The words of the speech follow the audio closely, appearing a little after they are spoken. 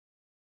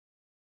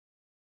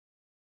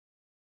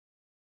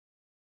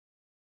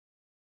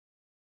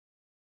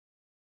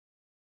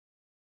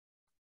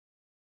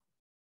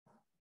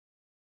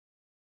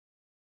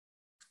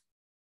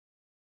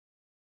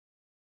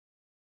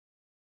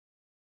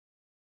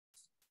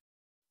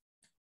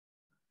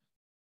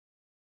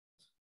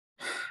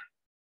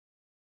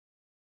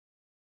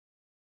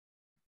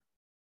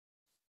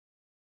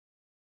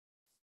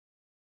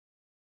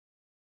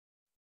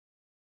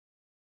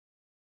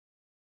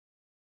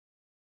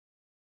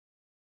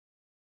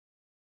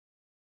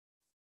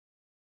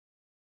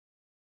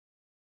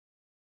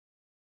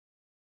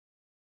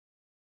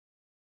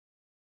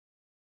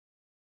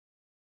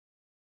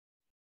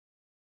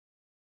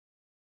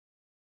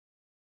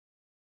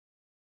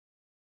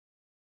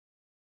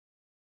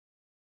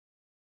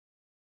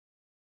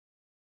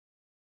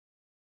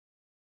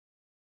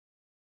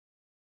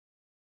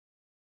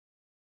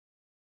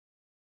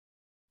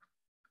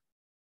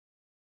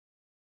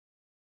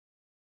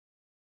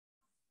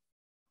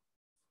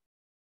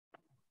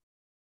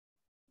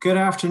Good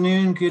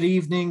afternoon, good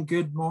evening,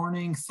 good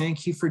morning.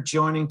 Thank you for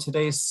joining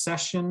today's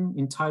session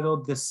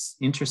entitled This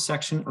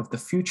Intersection of the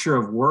Future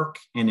of Work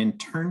and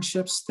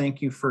Internships.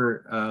 Thank you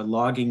for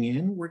logging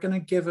in. We're going to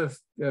give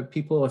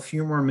people a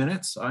few more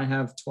minutes. I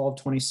have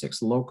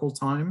 12:26 local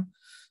time.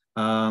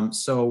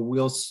 So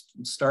we'll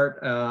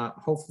start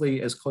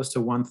hopefully as close to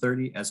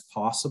 1:30 as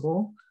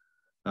possible.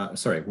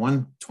 Sorry,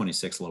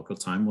 1:26 local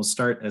time. We'll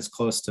start as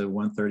close to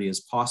 1:30 as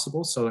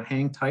possible. So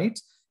hang tight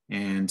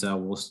and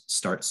we'll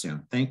start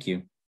soon. Thank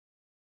you.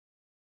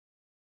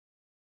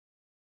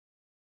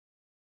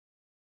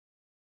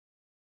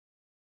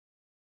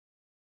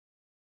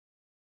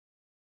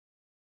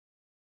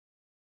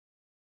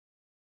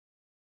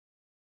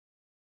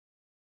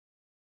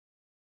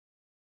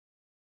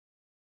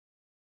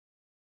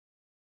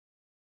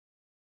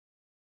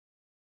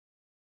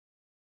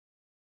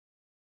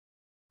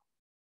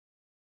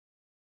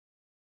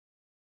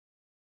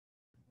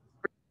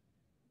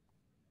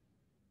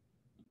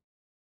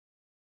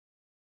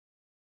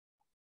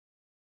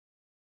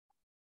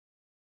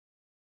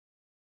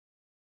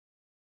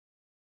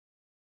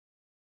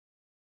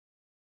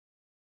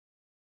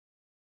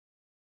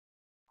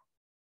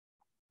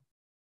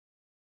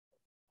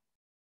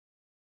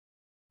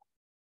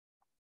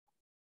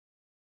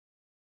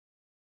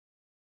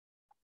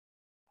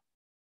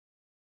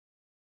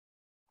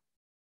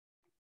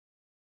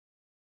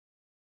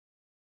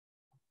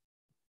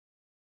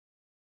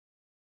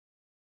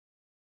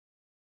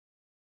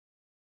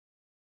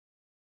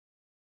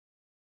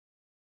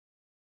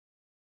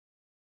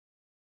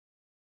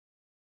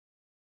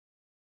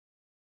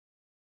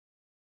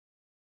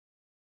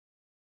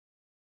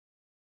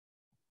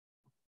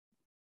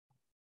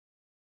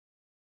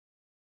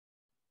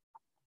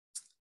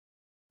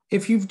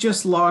 If you've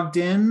just logged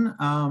in,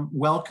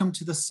 welcome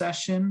to the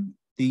session,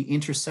 The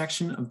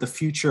Intersection of the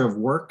Future of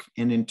Work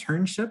and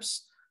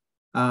Internships.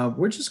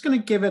 We're just going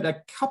to give it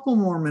a couple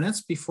more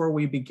minutes before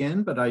we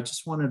begin, but I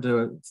just wanted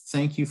to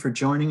thank you for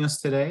joining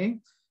us today.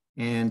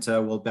 And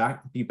we'll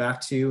be back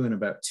to you in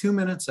about 2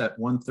 minutes at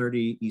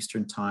 1:30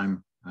 Eastern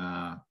Time,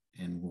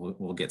 and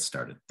we'll get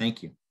started.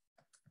 Thank you.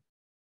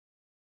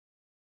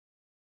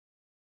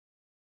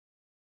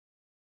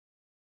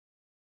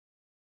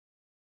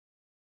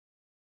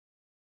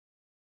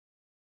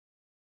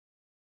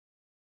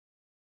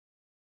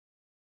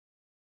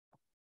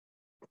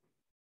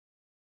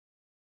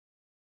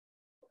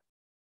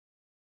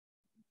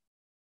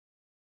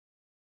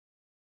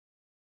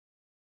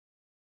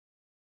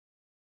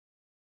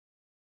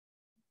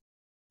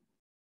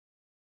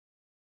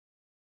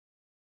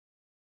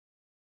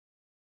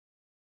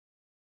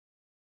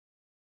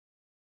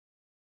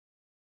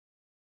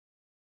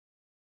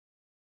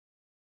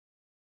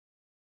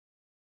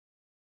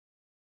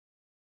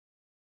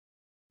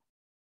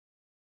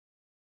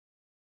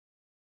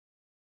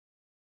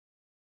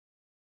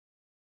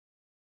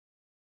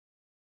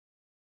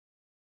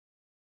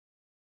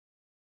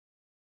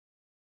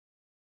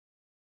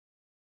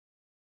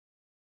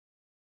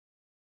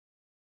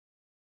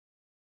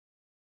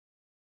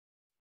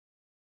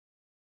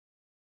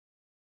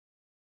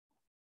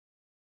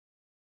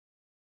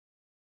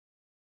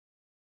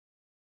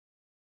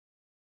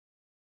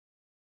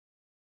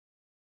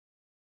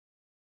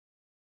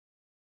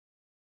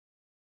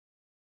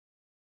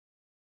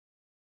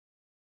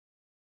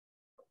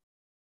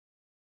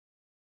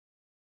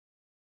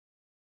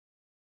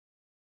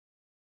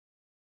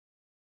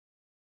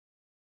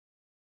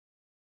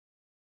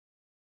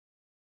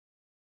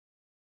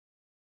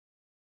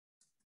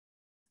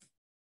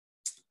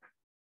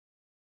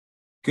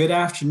 Good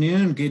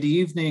afternoon, good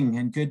evening,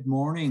 and good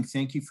morning.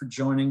 Thank you for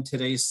joining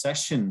today's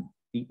session,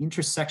 The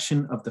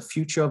Intersection of the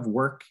Future of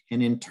Work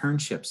and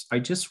Internships. I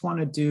just want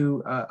to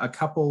do a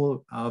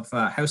couple of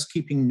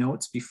housekeeping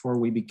notes before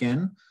we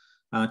begin.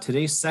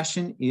 Today's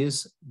session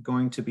is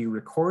going to be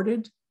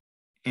recorded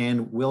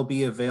and will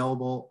be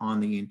available on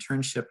the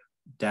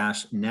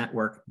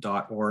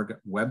internship-network.org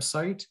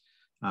website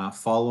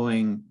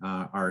following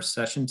our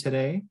session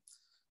today.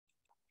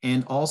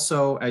 And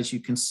also, as you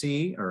can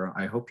see, or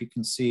I hope you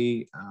can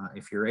see,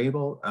 if you're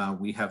able,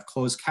 we have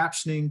closed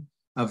captioning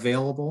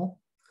available.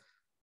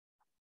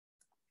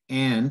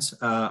 And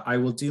I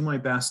will do my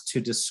best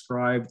to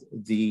describe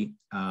the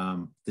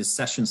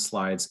session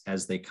slides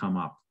as they come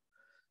up.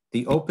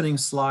 The opening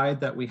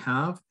slide that we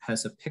have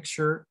has a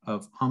picture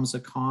of Hamza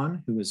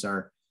Khan, who is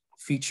our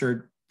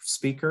featured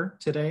speaker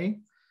today.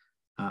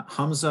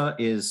 Hamza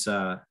is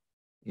a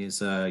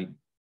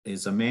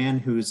man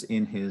who's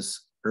in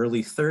his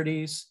early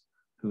 30s,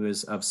 who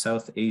is of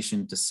South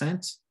Asian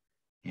descent,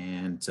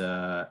 and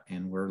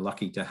we're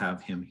lucky to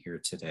have him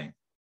here today.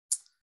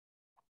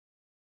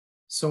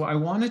 So I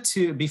wanted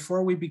to,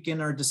 before we begin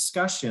our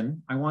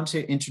discussion, I want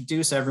to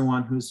introduce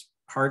everyone who's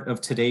part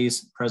of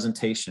today's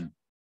presentation.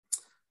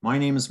 My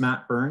name is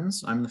Matt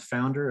Burns. I'm the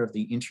founder of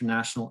the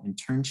International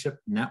Internship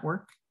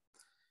Network.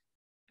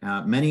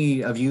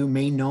 Many of you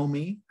may know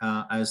me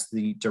as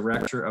the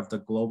director of the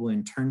Global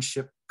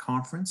Internship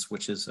Conference,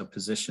 which is a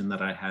position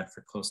that I had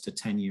for close to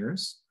 10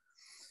 years.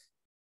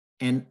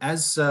 And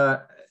as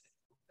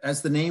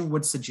as the name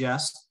would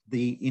suggest,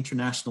 the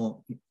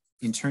International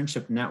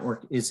Internship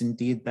Network is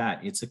indeed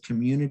that. It's a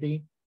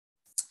community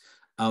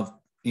of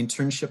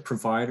internship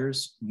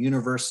providers,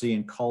 university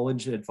and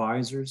college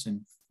advisors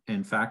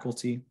and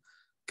faculty,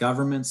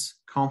 governments,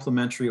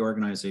 complementary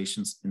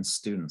organizations, and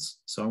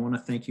students. So I want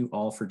to thank you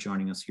all for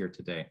joining us here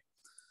today.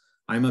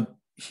 I'm a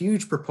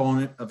huge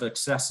proponent of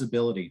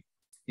accessibility.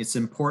 It's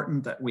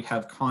important that we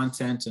have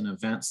content and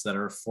events that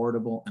are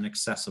affordable and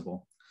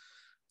accessible.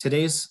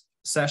 Today's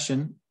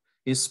session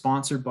is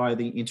sponsored by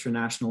the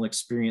International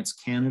Experience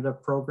Canada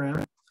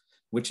program,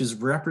 which is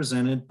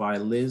represented by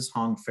Liz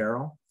Hong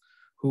Farrell,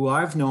 who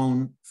I've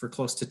known for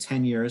close to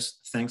 10 years,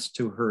 thanks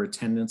to her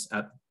attendance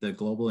at the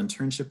Global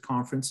Internship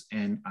Conference,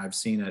 and I've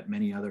seen at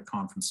many other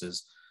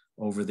conferences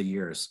over the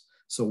years.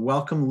 So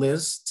welcome,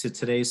 Liz, to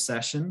today's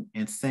session,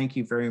 and thank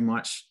you very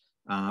much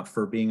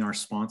for being our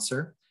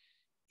sponsor.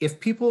 If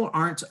people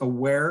aren't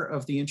aware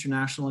of the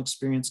International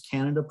Experience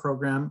Canada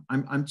program,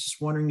 I'm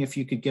just wondering if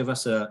you could give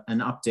us an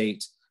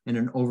update and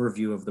an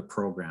overview of the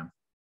program.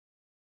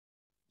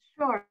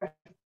 Sure.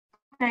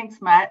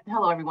 Thanks, Matt.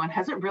 Hello, everyone.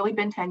 Has it really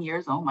been 10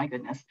 years? Oh, my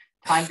goodness.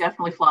 Time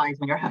definitely flies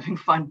when you're having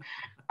fun.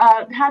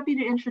 Happy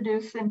to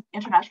introduce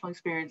International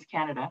Experience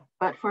Canada.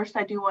 But first,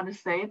 I do want to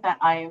say that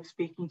I am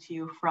speaking to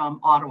you from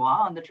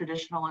Ottawa on the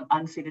traditional and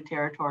unceded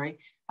territory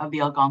of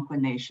the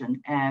Algonquin Nation,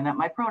 and that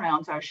my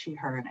pronouns are she,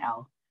 her, and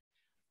elle.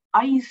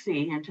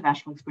 IEC,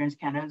 International Experience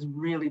Canada, is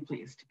really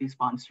pleased to be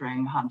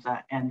sponsoring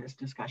Hamza and this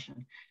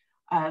discussion.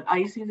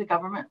 IEC is a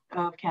Government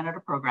of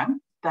Canada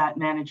program that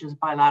manages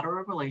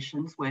bilateral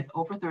relations with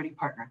over 30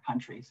 partner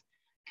countries.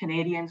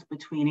 Canadians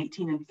between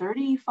 18 and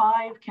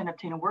 35 can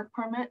obtain a work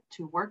permit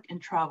to work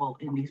and travel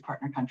in these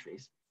partner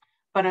countries.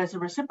 But as a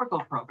reciprocal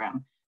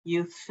program,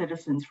 youth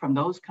citizens from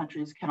those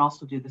countries can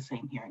also do the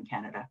same here in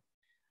Canada.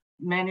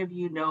 Many of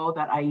you know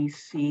that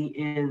IEC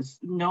is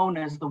known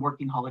as the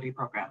Working Holiday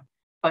Program,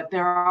 but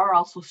there are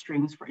also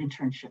streams for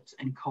internships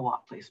and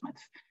co-op placements.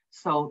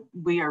 So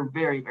we are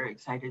very, very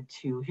excited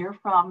to hear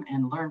from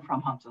and learn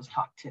from Hamza's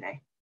talk today.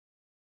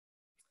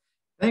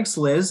 Thanks,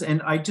 Liz.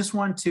 And I just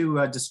want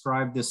to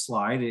describe this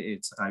slide.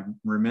 I'm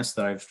remiss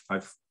that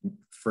I've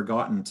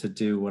forgotten to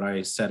do what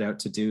I set out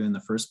to do in the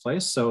first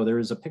place. So there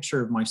is a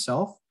picture of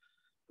myself,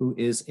 who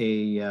is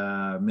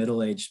a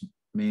middle-aged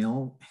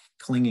male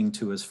clinging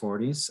to his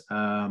 40s,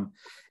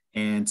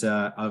 and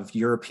of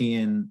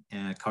European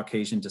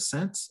Caucasian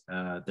descent.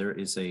 There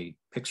is a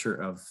picture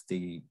of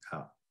the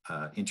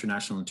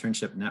International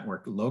Internship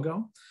Network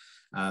logo.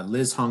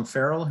 Liz Hong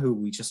Farrell, who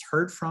we just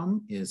heard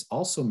from, is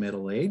also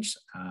middle-aged.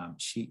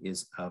 She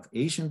is of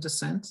Asian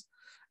descent,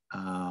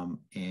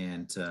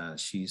 and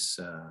she's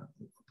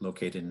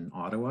located in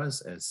Ottawa,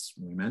 as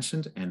we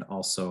mentioned, and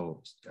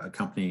also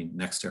accompanied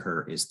next to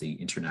her is the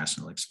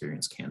International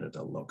Experience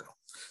Canada logo.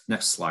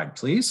 Next slide,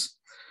 please.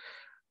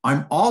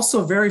 I'm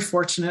also very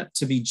fortunate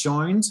to be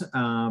joined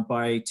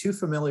by two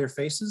familiar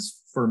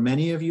faces for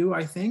many of you,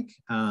 I think.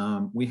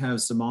 We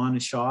have Zaman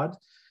Ishad,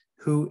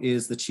 who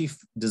is the Chief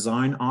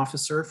Design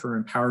Officer for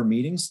Empower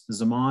Meetings.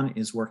 Zaman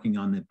is working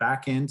on the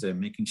back end and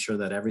making sure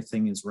that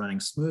everything is running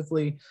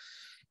smoothly.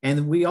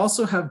 And we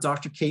also have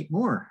Dr. Kate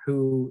Moore,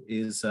 who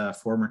is a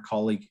former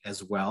colleague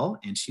as well,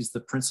 and she's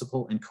the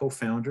principal and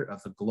co-founder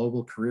of the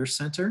Global Career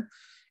Center.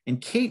 And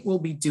Kate will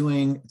be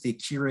doing the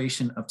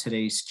curation of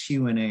today's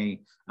Q&A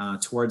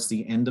towards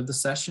the end of the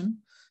session.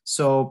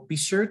 So be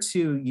sure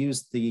to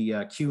use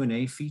the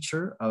Q&A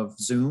feature of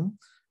Zoom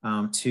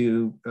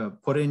to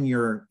put in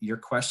your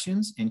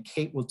questions, and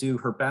Kate will do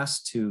her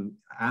best to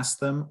ask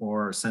them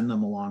or send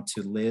them along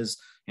to Liz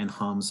and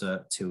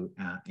Hamza to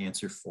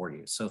answer for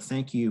you. So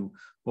thank you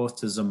both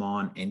to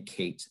Zaman and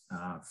Kate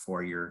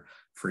for your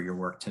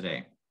work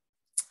today.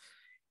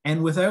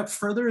 And without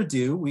further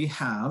ado, we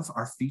have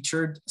our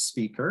featured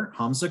speaker,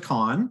 Hamza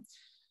Khan.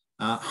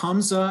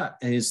 Hamza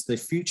is the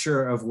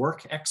future of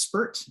work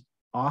expert,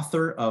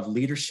 author of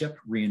Leadership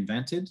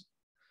Reinvented.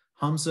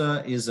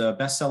 Hamza is a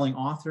best-selling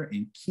author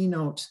and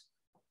keynote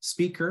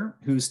speaker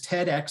whose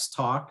TEDx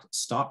talk,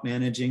 Stop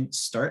Managing,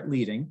 Start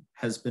Leading,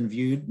 has been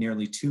viewed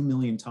nearly 2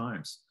 million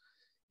times.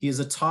 He is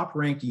a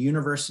top-ranked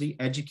university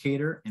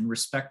educator and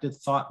respected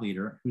thought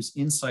leader whose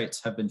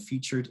insights have been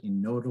featured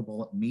in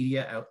notable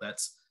media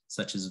outlets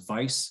such as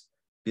Vice,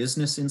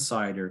 Business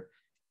Insider,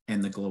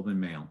 and the Globe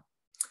and Mail.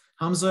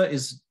 Hamza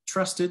is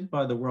trusted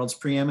by the world's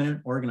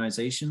preeminent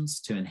organizations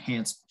to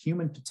enhance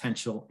human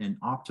potential and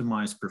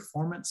optimize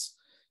performance.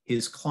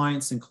 His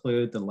clients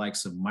include the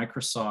likes of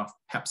Microsoft,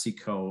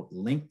 PepsiCo,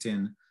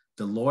 LinkedIn,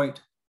 Deloitte,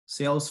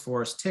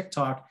 Salesforce,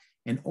 TikTok,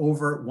 and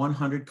over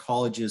 100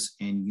 colleges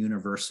and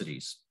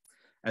universities.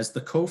 As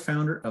the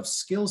co-founder of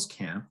Skills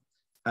Camp,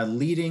 a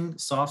leading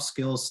soft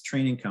skills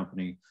training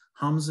company,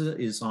 Hamza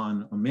is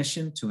on a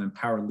mission to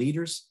empower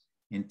leaders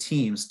and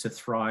teams to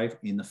thrive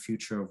in the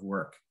future of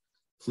work.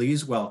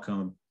 Please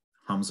welcome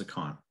Hamza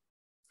Khan.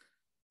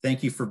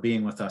 Thank you for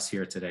being with us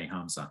here today,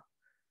 Hamza.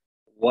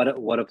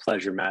 What a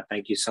pleasure, Matt.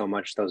 Thank you so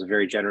much. That was a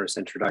very generous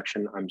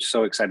introduction. I'm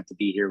so excited to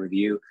be here with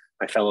you,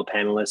 my fellow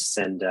panelists,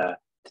 and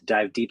to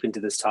dive deep into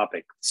this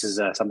topic. This is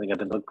something I've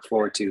been looking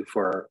forward to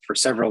for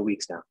several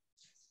weeks now.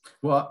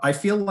 Well, I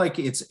feel like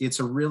it's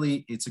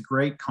a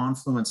great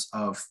confluence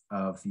of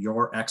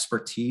your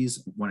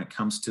expertise when it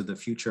comes to the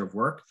future of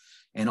work,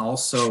 and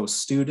also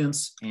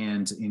students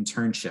and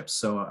internships.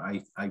 So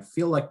I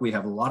feel like we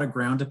have a lot of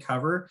ground to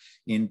cover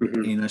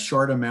in a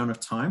short amount of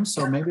time.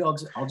 So maybe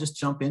I'll just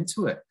jump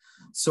into it.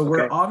 So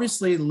we're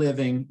obviously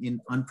living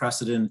in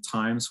unprecedented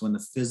times when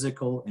the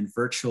physical and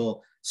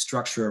virtual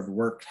structure of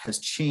work has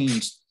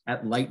changed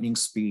at lightning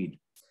speed.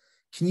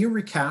 Can you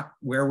recap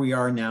where we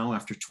are now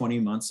after 20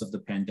 months of the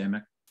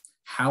pandemic,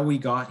 how we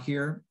got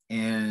here,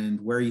 and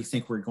where you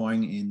think we're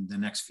going in the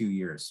next few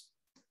years?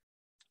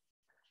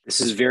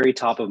 This is very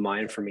top of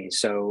mind for me.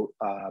 So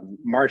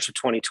March of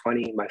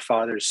 2020, my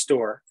father's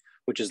store,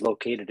 which is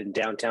located in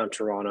downtown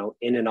Toronto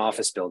in an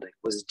office building,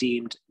 was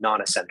deemed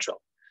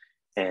non-essential.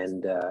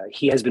 And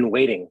he has been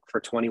waiting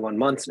for 21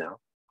 months now.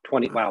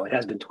 Wow, it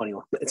has been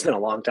 21. It's been a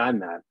long time,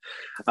 man.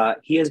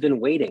 He has been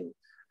waiting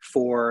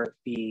for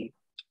the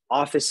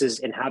office's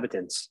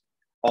inhabitants,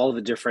 all the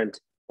different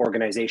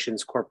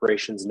organizations,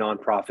 corporations,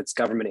 nonprofits,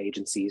 government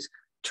agencies,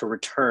 to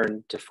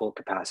return to full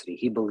capacity.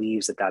 He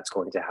believes that that's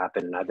going to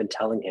happen. And I've been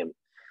telling him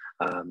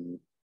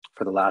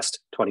for the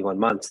last 21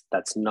 months,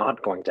 that's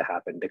not going to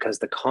happen, because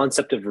the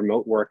concept of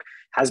remote work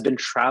has been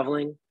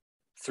traveling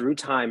through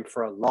time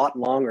for a lot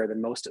longer than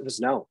most of us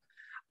know.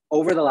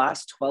 Over the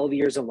last 12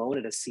 years alone,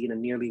 it has seen a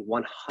nearly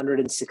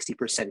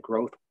 160%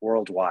 growth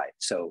worldwide.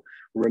 So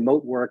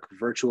remote work,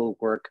 virtual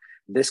work,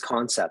 this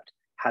concept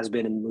has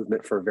been in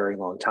movement for a very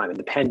long time. And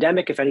the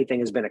pandemic, if anything,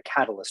 has been a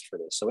catalyst for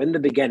this. So in the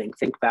beginning,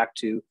 think back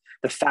to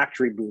the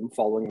factory boom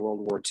following World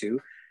War II.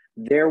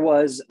 There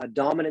was a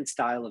dominant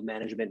style of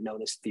management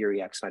known as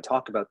Theory X. And I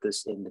talk about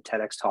this in the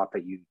TEDx talk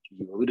that you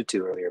alluded to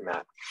earlier,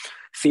 Matt.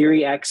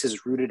 Theory X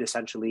is rooted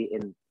essentially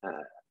in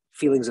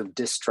feelings of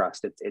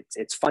distrust.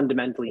 It's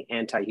fundamentally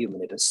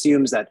anti-human. It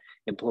assumes that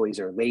employees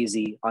are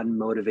lazy,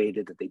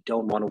 unmotivated, that they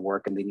don't want to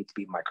work, and they need to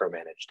be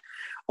micromanaged.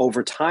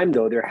 Over time,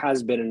 though, there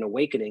has been an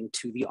awakening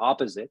to the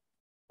opposite,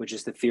 which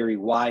is the Theory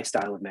Y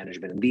style of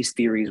management. And these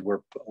theories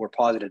were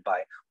posited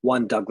by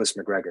one Douglas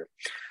McGregor.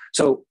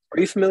 So are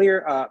you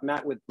familiar,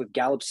 Matt, with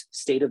Gallup's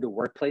State of the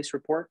Workplace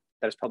report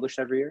that is published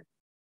every year?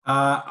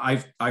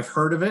 I've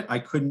heard of it. I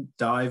couldn't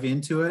dive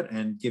into it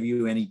and give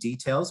you any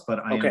details, but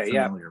I am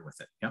familiar with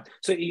it. Yeah.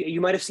 So you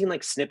might have seen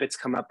like snippets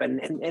come up,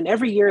 and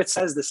every year it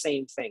says the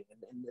same thing.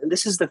 And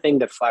this is the thing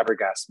that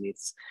flabbergasts me.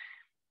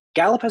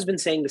 Gallup has been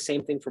saying the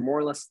same thing for more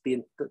or less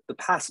the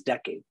past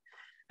decade,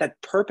 that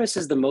purpose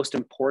is the most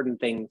important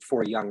thing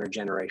for younger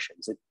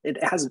generations.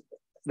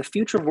 The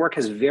future of work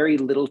has very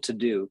little to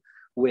do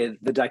with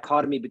the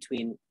dichotomy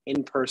between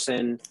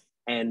in-person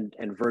and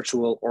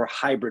virtual, or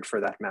hybrid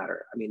for that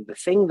matter. I mean, the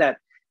thing that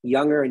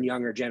younger and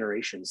younger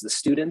generations, the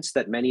students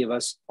that many of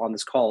us on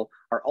this call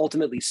are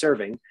ultimately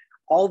serving,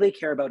 all they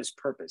care about is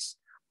purpose.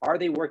 Are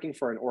they working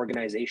for an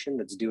organization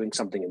that's doing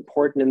something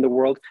important in the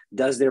world?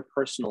 Does their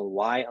personal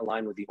why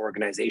align with the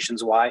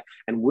organization's why?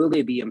 And will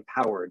they be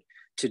empowered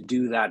to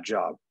do that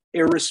job,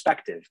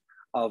 irrespective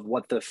of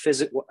what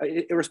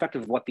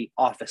irrespective of what the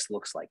office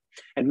looks like?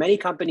 And many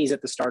companies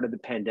at the start of the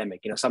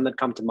pandemic, some that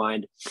come to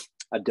mind,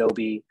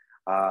 Adobe,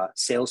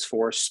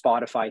 Salesforce,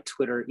 Spotify,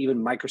 Twitter,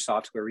 even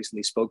Microsoft, who I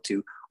recently spoke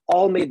to,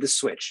 all made the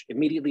switch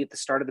immediately at the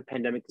start of the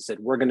pandemic. They said,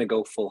 we're going to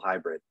go full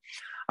hybrid.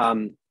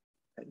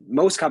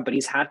 Most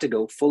companies had to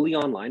go fully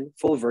online,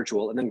 full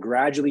virtual, and then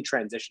gradually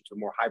transition to a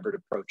more hybrid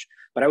approach.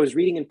 But I was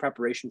reading in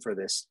preparation for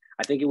this,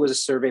 I think it was a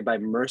survey by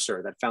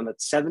Mercer that found that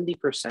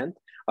 70%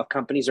 of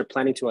companies are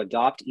planning to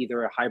adopt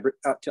either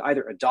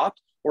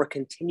adopt or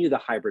continue the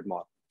hybrid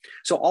model.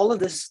 So all of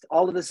this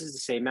is to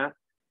say, Matt,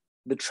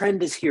 the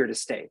trend is here to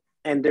stay.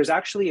 And there's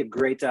actually a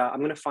great, I'm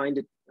going to find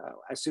it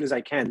as soon as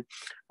I can,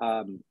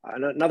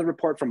 another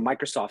report from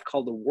Microsoft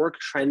called the Work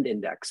Trend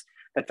Index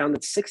that found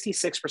that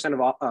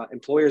 66% of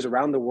employers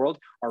around the world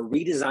are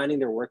redesigning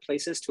their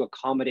workplaces to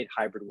accommodate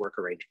hybrid work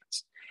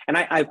arrangements. And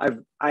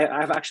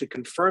I've actually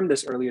confirmed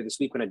this earlier this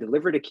week when I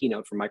delivered a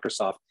keynote from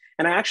Microsoft.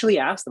 And I actually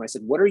asked them, I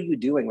said, what are you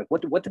doing? Like,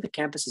 what do the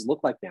campuses look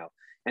like now?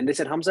 And they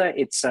said, Hamza,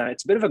 it's a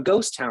bit of a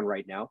ghost town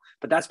right now,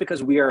 but that's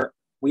because we are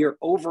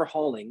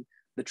overhauling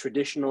the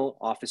traditional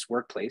office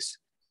workplace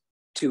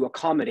to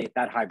accommodate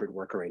that hybrid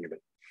work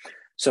arrangement.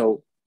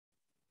 So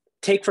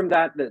take from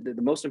that, the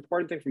most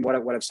important thing from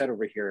what I've said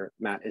over here,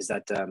 Matt, is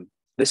that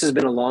this has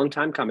been a long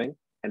time coming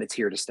and it's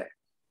here to stay.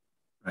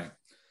 Right.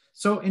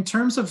 So in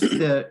terms of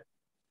the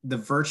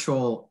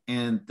virtual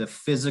and the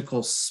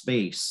physical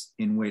space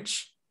in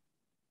which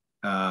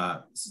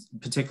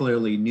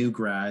particularly new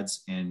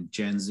grads and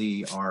Gen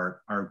Z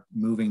are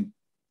moving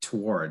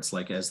towards,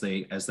 like as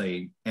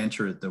they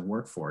enter the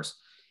workforce,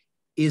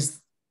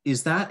 is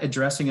that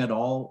addressing at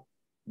all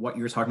what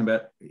you're talking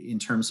about in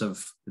terms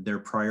of their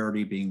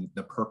priority being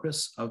the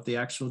purpose of the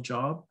actual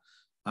job?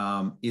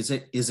 Is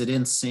it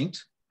in sync,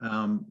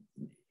 in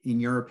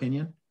your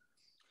opinion?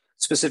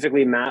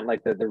 Specifically, Matt,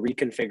 like the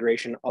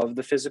reconfiguration of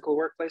the physical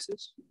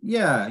workplaces?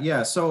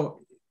 Yeah.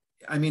 So,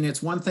 I mean,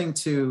 it's one thing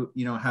to,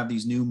 have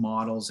these new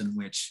models in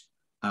which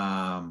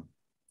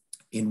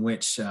in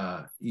which,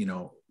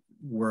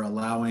 we're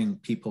allowing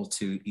people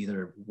to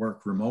either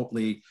work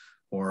remotely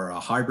or a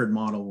hybrid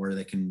model where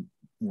they can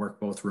work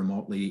both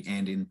remotely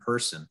and in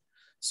person.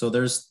 So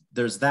there's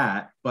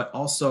that, but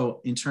also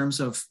in terms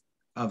of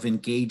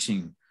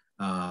engaging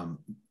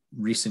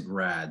recent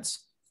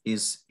grads,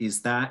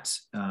 is that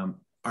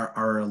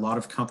are a lot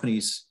of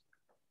companies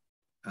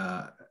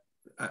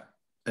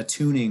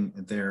attuning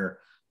their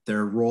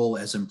role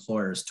as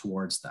employers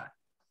towards that?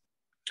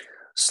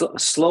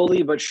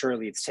 Slowly but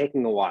surely, it's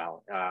taking a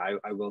while.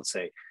 I will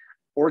say,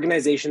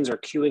 organizations are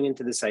queuing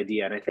into this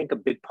idea, and I think a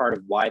big part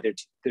of why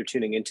they're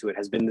tuning into it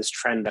has been this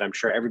trend that I'm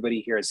sure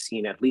everybody here has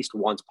seen at least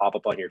once pop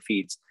up on your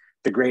feeds: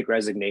 the Great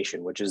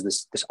Resignation, which is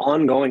this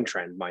ongoing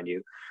trend, mind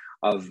you,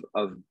 of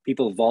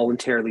people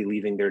voluntarily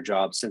leaving their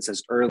jobs since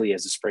as early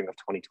as the spring of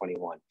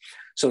 2021.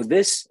 So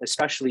this,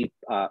 especially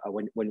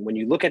when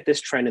you look at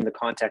this trend in the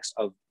context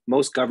of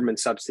most government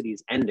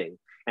subsidies ending,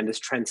 and this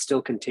trend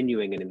still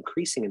continuing and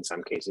increasing in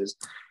some cases,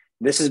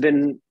 this has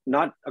been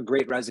not a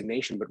great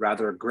resignation, but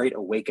rather a great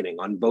awakening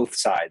on both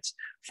sides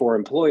for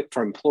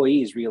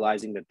employees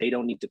realizing that they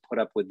don't need to put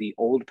up with the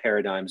old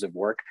paradigms of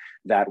work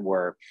that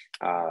were,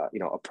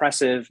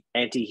 oppressive,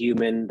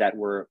 anti-human, that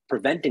were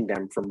preventing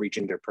them from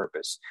reaching their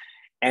purpose.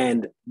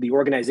 And the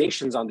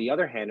organizations, on the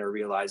other hand, are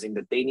realizing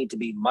that they need to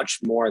be much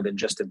more than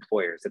just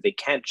employers, that they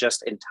can't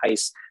just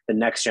entice the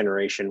next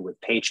generation with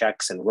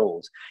paychecks and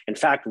roles. In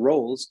fact,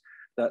 roles,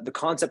 the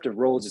concept of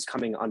roles is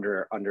coming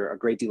under a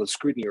great deal of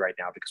scrutiny right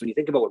now, because when you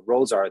think about what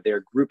roles are,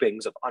 they're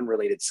groupings of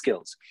unrelated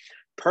skills.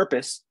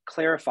 Purpose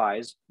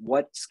clarifies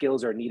what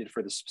skills are needed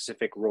for the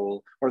specific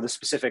role or the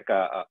specific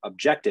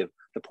objective,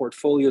 the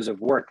portfolios of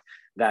work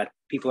that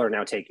people are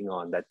now taking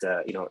on, that,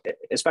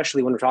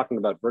 especially when we're talking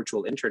about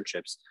virtual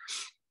internships,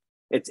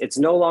 it's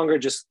no longer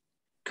just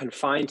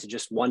confined to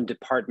just one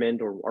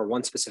department or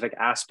one specific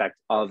aspect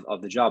of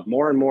the job.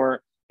 More and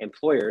more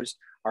employers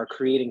are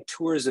creating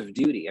tours of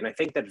duty. And I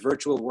think that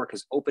virtual work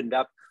has opened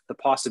up the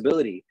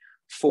possibility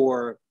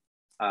for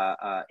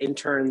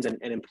interns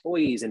and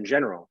employees in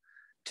general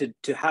to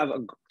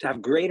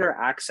have greater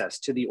access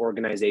to the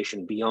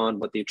organization beyond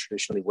what they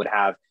traditionally would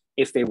have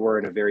if they were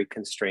in a very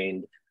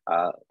constrained,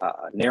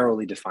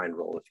 narrowly defined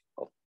role, if you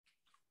will.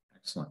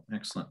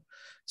 Excellent.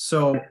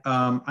 So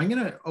I'm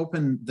going to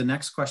open the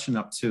next question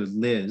up to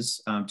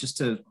Liz, just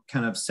to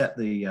kind of set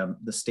the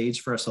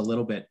stage for us a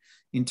little bit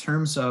in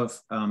terms of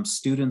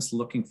students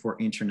looking for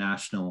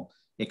international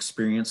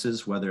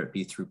experiences, whether it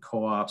be through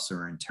co-ops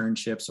or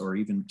internships or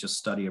even just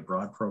study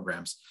abroad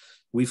programs.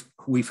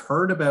 We've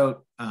heard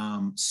about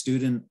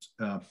student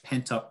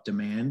pent-up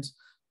demand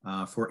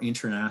for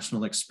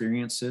international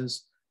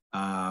experiences.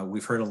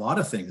 We've heard a lot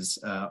of things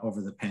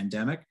over the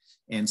pandemic,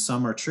 and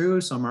some are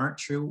true, some aren't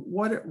true.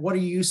 What are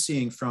you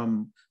seeing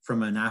from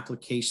an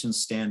application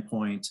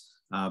standpoint,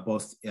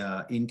 both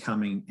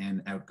incoming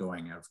and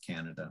outgoing out of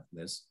Canada,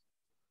 Liz?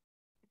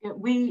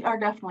 We are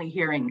definitely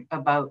hearing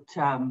about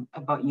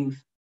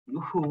youth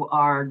who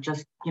are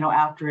just,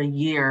 after a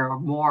year or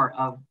more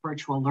of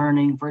virtual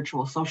learning,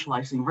 virtual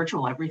socializing,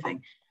 virtual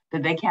everything,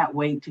 that they can't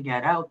wait to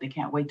get out. They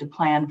can't wait to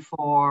plan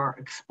for,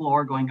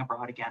 explore going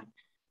abroad again.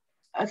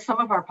 Some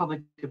of our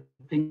public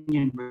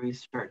opinion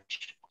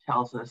research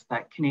tells us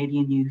that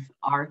Canadian youth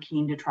are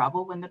keen to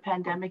travel when the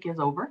pandemic is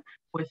over,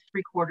 with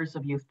 3/4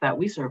 of youth that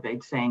we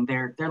surveyed saying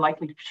they're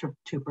likely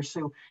to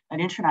pursue an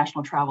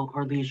international travel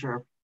or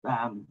leisure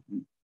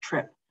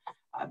trip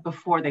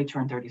before they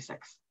turn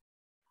 36.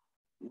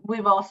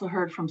 We've also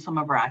heard from some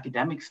of our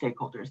academic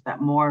stakeholders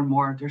that more and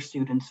more of their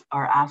students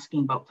are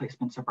asking about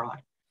placements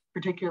abroad,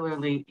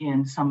 particularly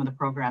in some of the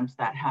programs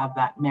that have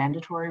that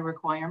mandatory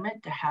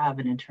requirement to have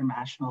an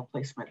international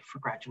placement for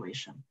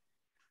graduation.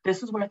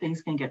 This is where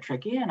things can get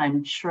tricky, and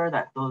I'm sure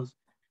that those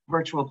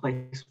virtual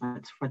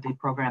placements for the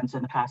programs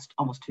in the past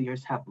almost 2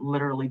 years have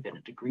literally been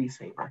a degree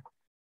saver.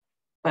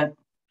 But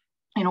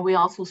we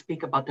also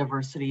speak about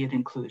diversity and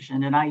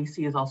inclusion, and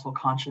IEC is also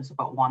conscious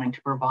about wanting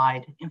to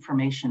provide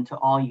information to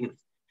all youth.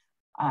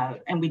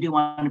 And we do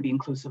want to be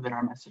inclusive in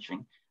our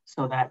messaging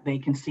so that they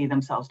can see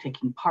themselves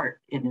taking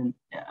part in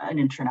an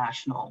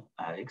international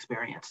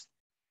experience.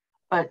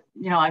 But,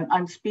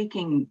 I'm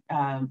speaking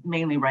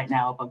mainly right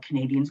now about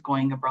Canadians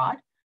going abroad,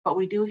 but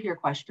we do hear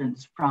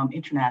questions from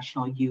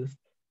international youth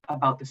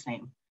about the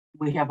same.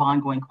 We have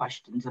ongoing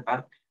questions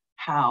about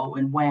how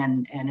and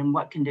when and in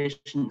what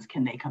conditions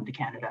can they come to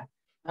Canada.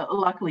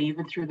 Luckily,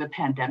 even through the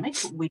pandemic,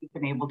 we've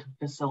been able to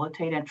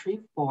facilitate entry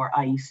for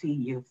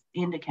IEC youth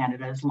into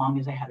Canada as long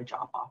as they had a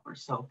job offer.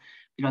 So,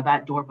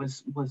 that door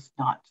was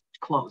not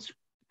closed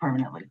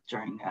permanently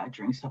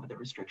during some of the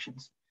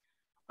restrictions.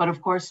 But of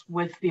course,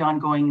 with the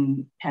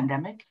ongoing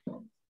pandemic,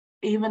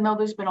 even though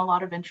there's been a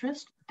lot of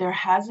interest, there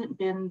hasn't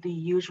been the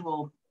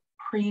usual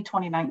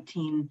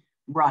pre-2019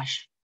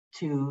 rush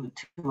to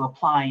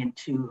apply and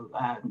to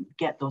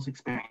get those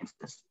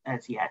experiences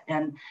as yet.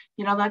 And,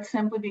 that's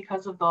simply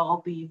because of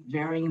all the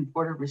varying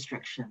border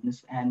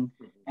restrictions and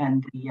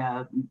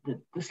the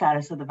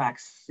status of the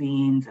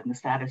vaccines and the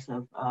status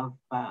of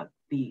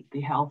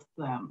the health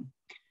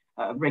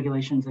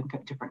regulations in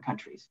different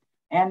countries.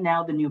 and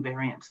now the new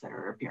variants that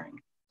are appearing.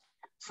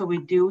 So we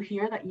do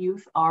hear that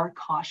youth are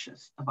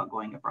cautious about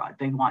going abroad.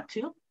 They want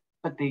to,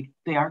 but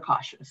they are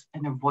cautious,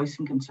 and they're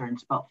voicing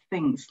concerns about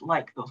things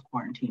like those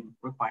quarantine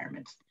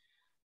requirements.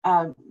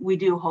 We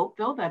do hope,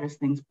 though, that as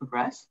things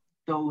progress,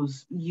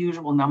 those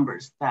usual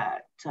numbers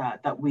that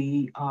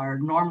we are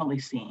normally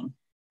seeing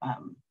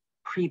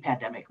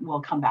pre-pandemic will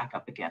come back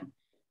up again,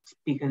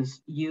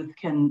 because youth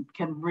can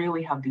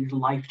really have these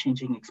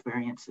life-changing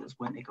experiences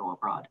when they go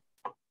abroad.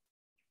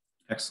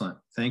 Excellent.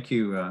 Thank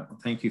you.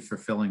 Thank you for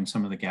filling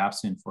some of the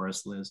gaps in for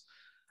us, Liz.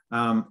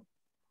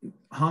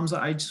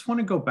 Hamza, I just want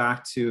to go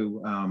back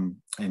to,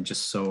 and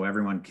just so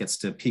everyone gets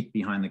to peek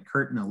behind the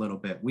curtain a little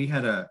bit, we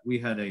had a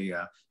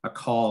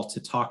call to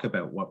talk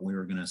about what we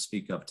were going to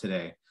speak of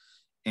today.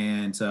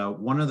 And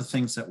one of the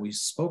things that we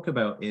spoke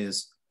about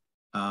is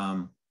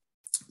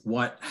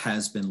what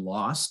has been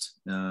lost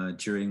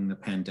during the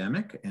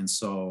pandemic. And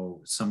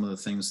so some of the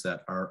things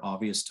that are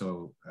obvious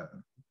to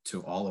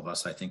all of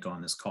us, I think,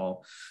 on this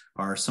call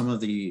are some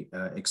of the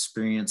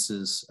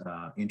experiences,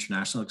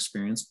 international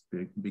experience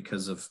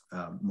because of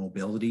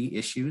mobility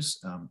issues.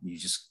 You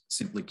just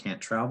simply can't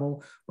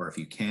travel, or if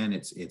you can,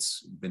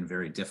 it's been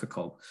very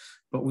difficult.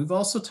 But we've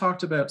also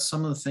talked about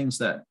some of the things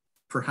that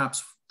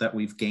perhaps that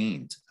we've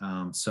gained.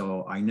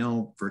 So I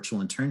know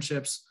virtual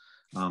internships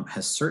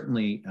has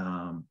certainly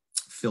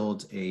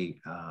filled a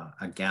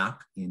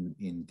gap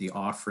in the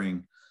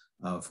offering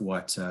of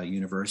what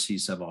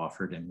universities have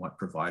offered and what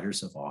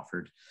providers have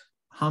offered.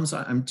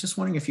 Hamza, I'm just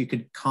wondering if you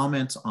could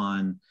comment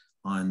on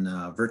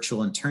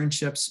virtual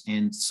internships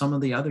and some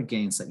of the other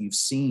gains that you've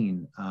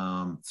seen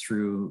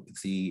through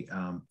the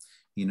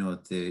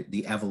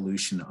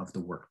evolution of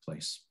the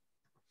workplace.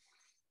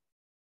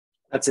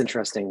 That's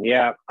interesting.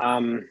 Yeah,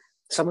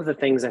 some of the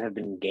things that have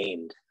been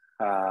gained,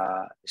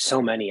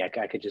 so many. I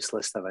could just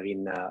list them. I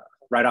mean,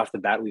 right off the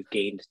bat, we've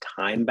gained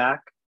time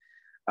back.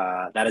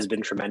 That has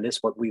been tremendous.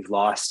 What we've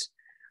lost,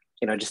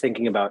 just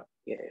thinking about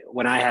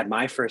when I had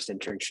my first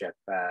internship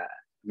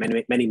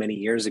many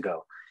years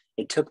ago,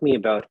 it took me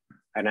about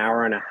an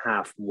hour and a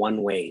half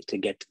one way to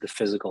get to the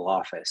physical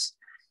office.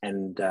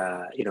 And,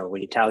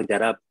 when you tally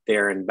that up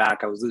there and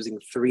back, I was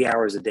losing 3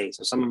 hours a day.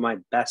 So some of my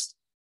best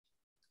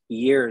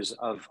years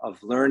of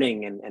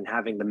learning and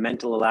having the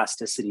mental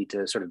elasticity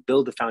to sort of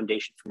build the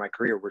foundation for my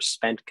career were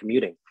spent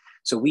commuting.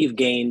 So we've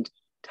gained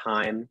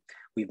time.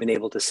 We've been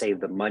able to save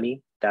the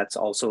money that's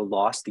also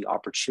lost, the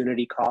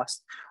opportunity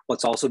cost.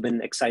 What's also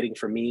been exciting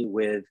for me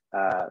with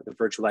the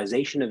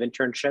virtualization of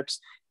internships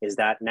is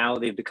that now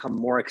they've become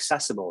more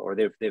accessible, or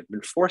they've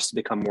been forced to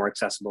become more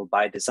accessible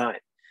by design,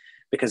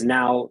 because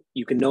now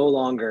you can no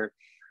longer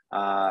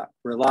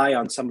rely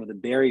on some of the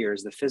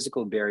barriers, the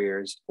physical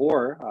barriers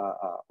or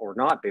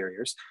not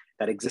barriers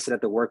that existed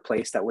at the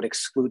workplace that would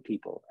exclude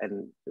people.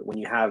 And when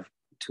you have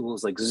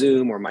tools like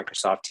Zoom or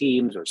Microsoft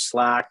Teams or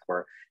Slack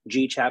or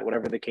GChat,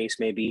 whatever the case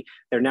may be,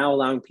 they're now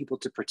allowing people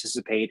to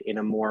participate in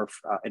a more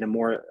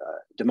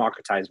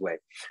democratized way.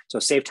 So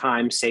save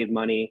time, save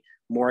money,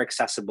 more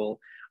accessible.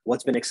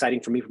 What's been exciting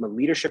for me from a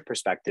leadership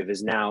perspective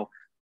is now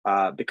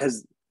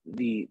because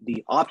the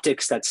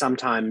optics that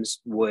sometimes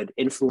would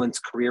influence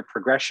career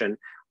progression,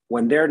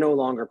 when they're no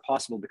longer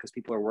possible because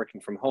people are working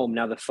from home,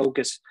 now the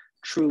focus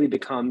truly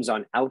becomes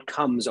on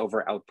outcomes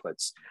over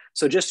outputs.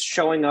 So just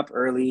showing up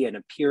early and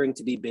appearing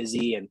to be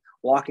busy and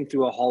walking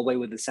through a hallway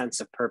with a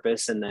sense of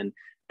purpose, and then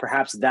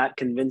perhaps that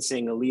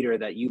convincing a leader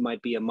that you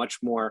might be a much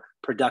more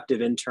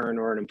productive intern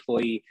or an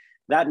employee,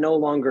 that no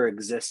longer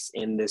exists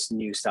in this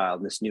new style,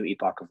 in this new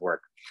epoch of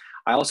work.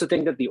 I also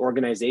think that the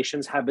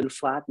organizations have been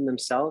flat in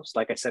themselves.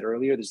 Like I said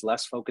earlier, there's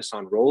less focus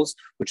on roles,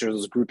 which are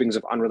those groupings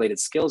of unrelated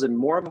skills, and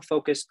more of a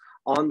focus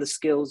on the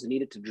skills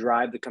needed to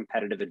drive the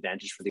competitive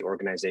advantage for the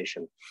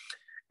organization.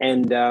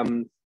 And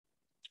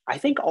I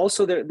think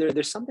also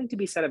there's something to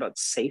be said about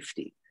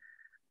safety,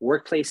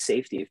 workplace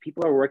safety. If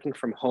people are working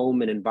from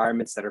home in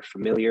environments that are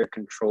familiar,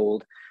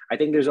 controlled, I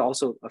think there's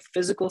also a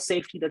physical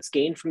safety that's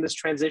gained from this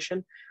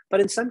transition.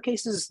 But in some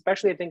cases,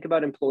 especially I think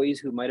about employees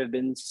who might have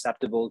been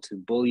susceptible to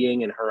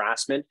bullying and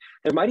harassment,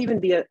 there might even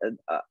be a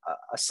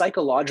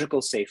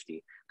psychological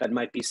safety that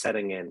might be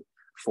setting in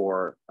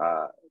for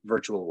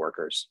virtual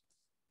workers.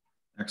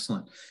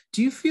 Excellent.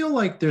 Do you feel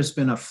like there's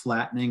been a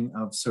flattening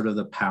of sort of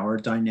the power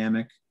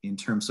dynamic in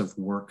terms of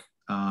work?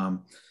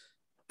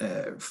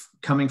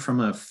 Coming from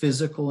a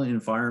physical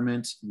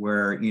environment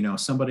where,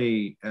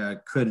 somebody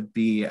could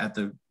be at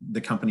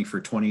the company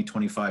for 20,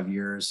 25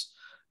 years,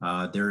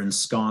 they're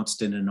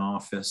ensconced in an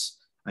office,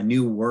 a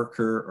new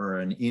worker or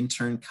an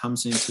intern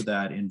comes into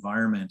that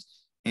environment,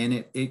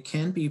 and it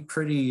can be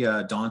pretty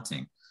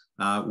daunting.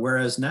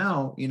 Whereas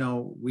now,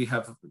 we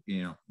have,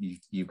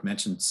 you've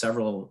mentioned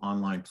several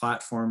online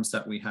platforms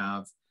that we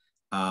have,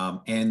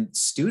 and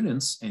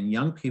students and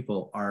young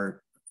people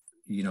are,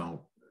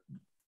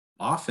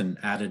 often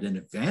added an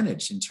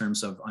advantage in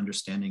terms of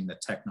understanding the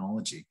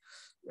technology.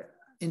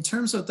 In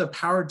terms of the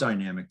power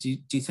dynamic, do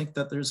you think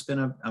that there's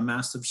been a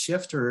massive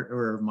shift,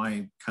 or am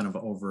I kind of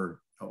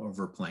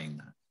overplaying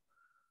that?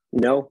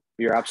 No,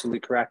 you're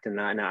absolutely correct in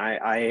that. And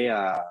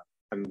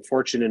I'm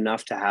fortunate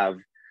enough to have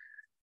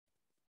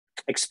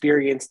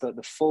experience the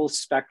full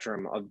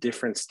spectrum of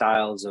different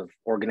styles of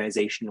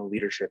organizational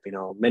leadership.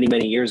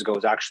 Many years ago, I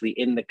was actually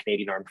in the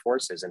Canadian Armed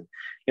Forces, and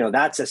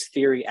that's as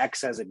theory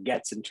X as it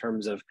gets in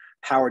terms of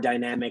power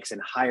dynamics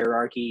and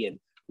hierarchy and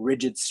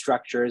rigid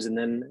structures. And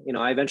then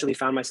I eventually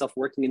found myself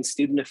working in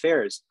student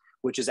affairs,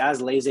 which is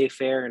as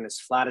laissez-faire and as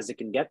flat as it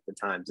can get at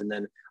times. And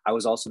then I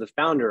was also the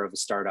founder of a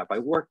startup. I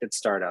worked at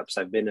startups.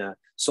 I've been a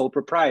sole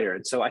proprietor,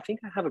 and so I think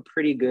I have a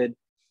pretty good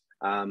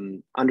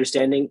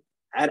understanding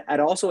at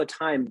also a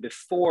time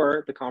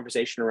before the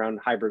conversation around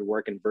hybrid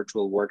work and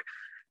virtual work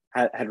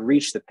had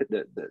reached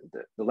the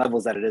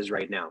levels that it is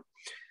right now.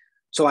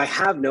 So I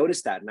have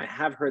noticed that, and I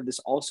have heard this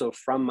also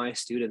from my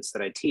students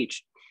that I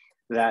teach,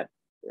 that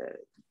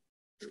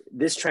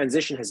this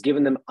transition has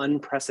given them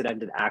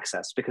unprecedented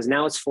access, because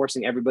now it's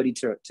forcing everybody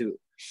to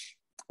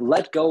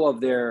let go of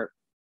their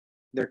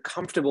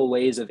comfortable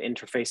ways of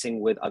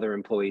interfacing with other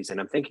employees. And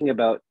I'm thinking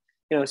about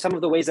some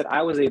of the ways that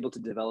I was able to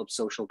develop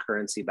social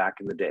currency back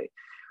in the day.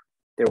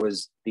 There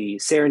was the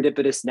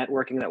serendipitous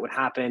networking that would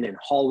happen in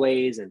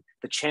hallways, and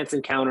the chance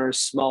encounters,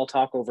 small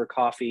talk over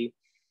coffee.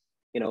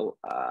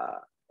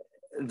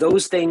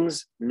 Those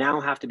things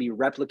now have to be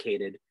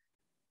replicated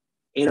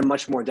in a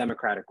much more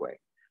democratic way,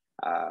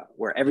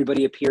 where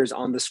everybody appears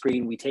on the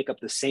screen. We take up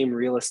the same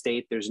real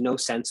estate. There's no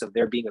sense of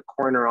there being a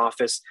corner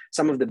office.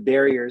 Some of the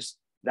barriers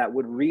that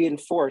would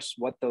reinforce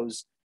what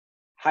those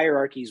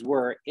hierarchies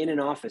were in an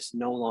office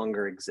no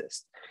longer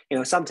exist.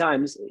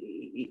 Sometimes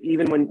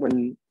even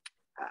when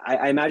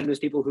I imagine there's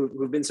people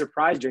who've been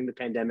surprised during the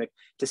pandemic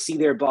to see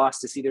their boss,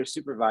 to see their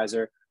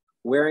supervisor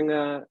wearing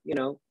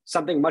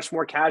something much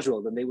more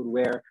casual than they would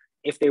wear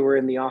if they were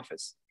in the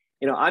office.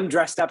 I'm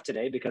dressed up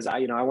today because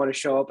I want to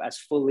show up as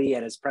fully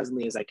and as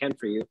presently as I can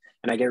for you.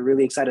 And I get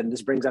really excited, and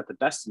this brings out the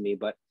best in me.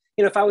 But,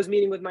 if I was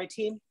meeting with my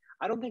team,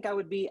 I don't think I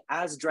would be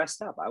as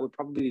dressed up. I would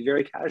probably be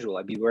very casual.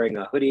 I'd be wearing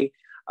a hoodie,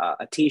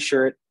 a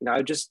t-shirt. I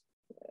would just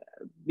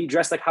be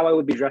dressed like how I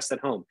would be dressed at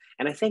home.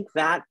 And I think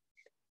that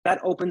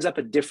opens up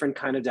a different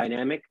kind of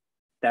dynamic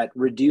that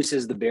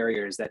reduces the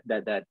barriers,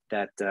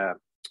 that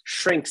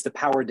shrinks the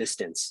power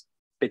distance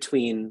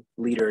between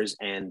leaders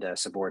and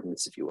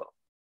subordinates, if you will.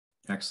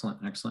 Excellent.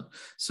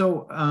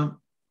 So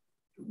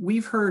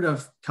we've heard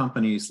of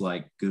companies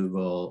like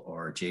Google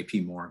or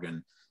JP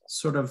Morgan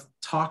sort of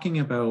talking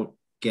about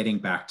getting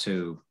back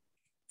to,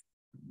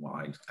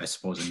 well, I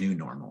suppose a new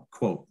normal,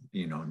 quote,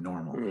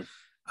 normal.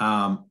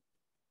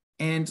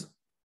 And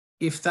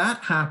if that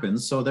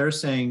happens, so they're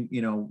saying,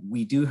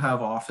 we do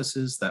have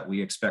offices that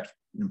we expect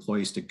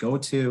employees to go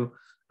to.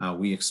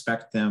 We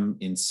expect them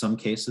in some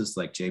cases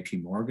like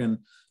JP Morgan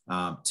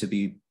to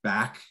be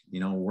back,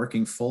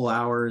 working full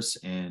hours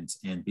and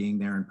being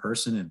there in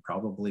person, and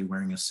probably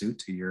wearing a suit,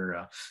 to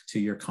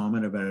your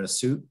comment about a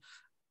suit.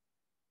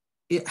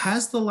 It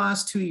has the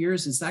last 2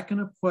 years. Is that going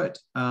to put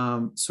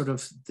sort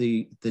of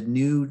the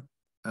new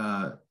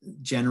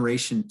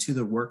generation to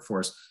the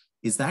workforce?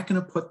 Is that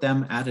going to put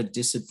them at a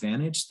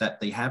disadvantage that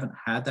they haven't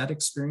had that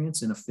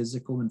experience in a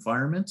physical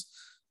environment?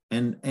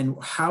 And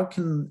how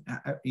can,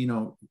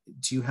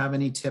 do you have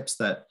any tips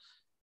that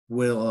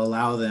will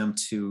allow them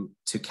to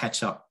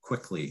catch up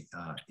quickly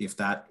if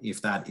that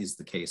is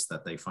the case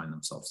that they find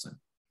themselves in?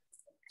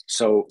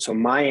 So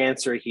my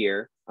answer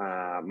here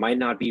might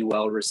not be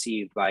well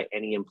received by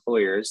any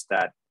employers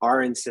that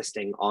are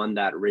insisting on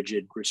that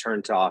rigid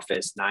return to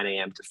office, 9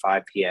 a.m. to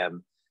 5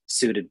 p.m.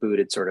 suited,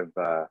 booted sort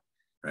of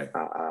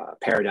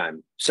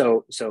paradigm.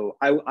 So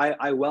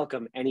I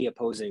welcome any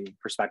opposing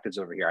perspectives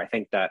over here. I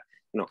think that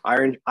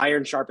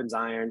iron sharpens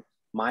iron.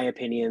 My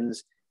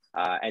opinions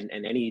and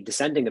any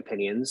dissenting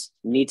opinions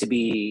need to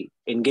be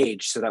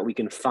engaged so that we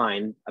can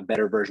find a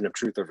better version of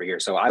truth over here.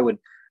 So I would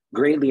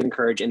greatly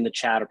encourage in the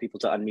chat or people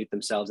to unmute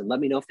themselves and let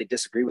me know if they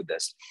disagree with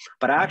this.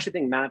 But I actually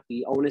think, Matt,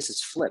 the onus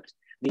is flipped.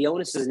 The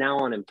onus is now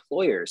on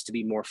employers to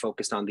be more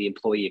focused on the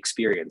employee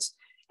experience.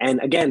 And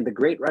again, the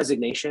great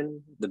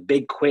resignation, the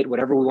big quit,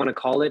 whatever we want to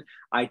call it,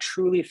 I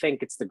truly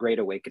think it's the great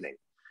awakening,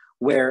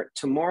 where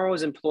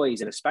tomorrow's employees,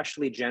 and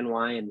especially Gen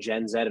Y and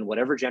Gen Z and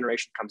whatever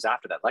generation comes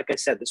after that, like I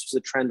said, this was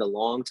a trend a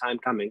long time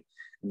coming.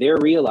 They're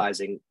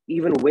realizing,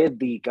 even with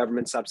the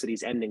government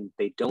subsidies ending,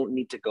 they don't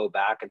need to go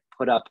back and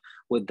put up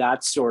with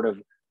that sort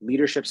of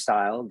leadership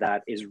style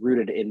that is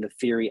rooted in the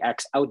theory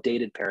X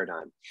outdated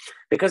paradigm.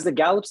 Because the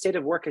Gallup State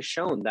of Work has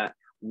shown that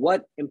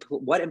what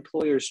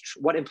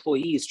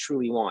employees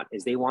truly want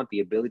is they want the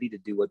ability to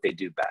do what they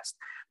do best.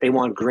 They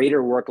want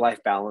greater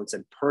work-life balance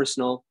and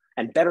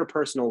better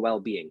personal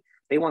well-being.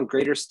 They want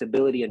greater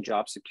stability and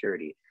job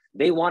security.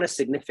 They want a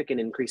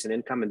significant increase in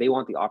income, and they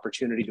want the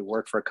opportunity to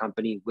work for a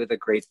company with a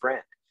great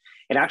brand.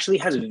 It actually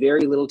has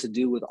very little to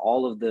do with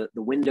all of the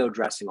window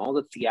dressing, all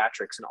the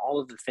theatrics, and all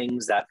of the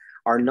things that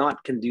are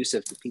not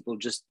conducive to people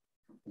just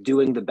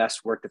doing the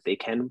best work that they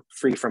can,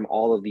 free from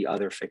all of the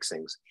other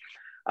fixings.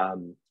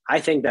 I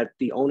think that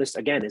the onus,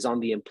 again, is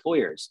on the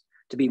employers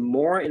to be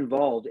more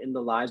involved in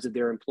the lives of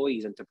their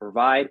employees and to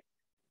provide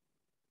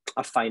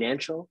a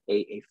financial,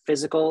 a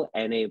physical,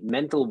 and a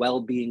mental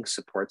well-being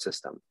support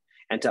system,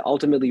 and to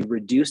ultimately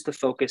reduce the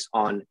focus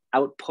on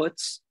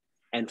outputs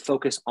and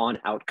focus on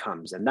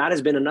outcomes. And that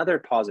has been another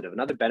positive,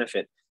 another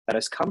benefit that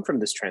has come from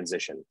this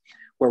transition,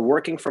 where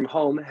working from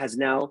home has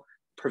now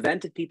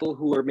prevented people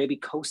who are maybe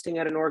coasting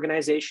at an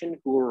organization,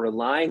 who are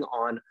relying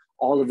on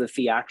all of the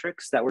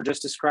theatrics that were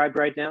just described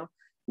right now.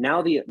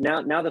 Now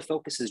the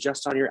focus is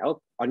just on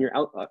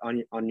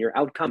your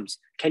outcomes.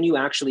 Can you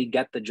actually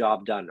get the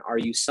job done? Are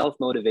you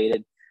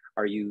self-motivated?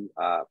 Are you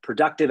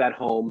productive at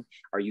home?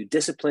 Are you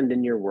disciplined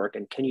in your work?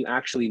 And can you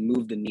actually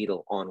move the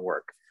needle on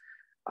work?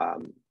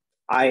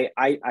 I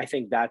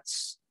think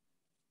that's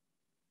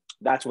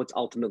what's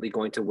ultimately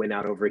going to win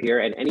out over here.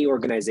 And any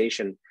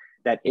organization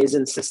that is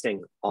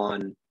insisting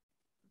on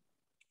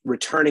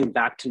returning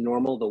back to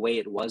normal the way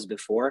it was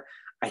before,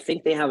 I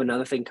think they have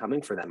another thing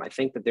coming for them. I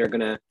think that they're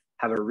going to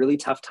have a really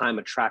tough time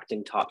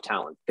attracting top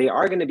talent. They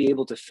are going to be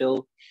able to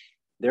fill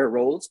their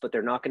roles, but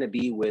they're not going to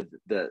be with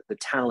the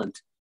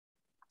talent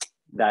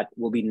that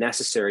will be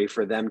necessary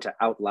for them to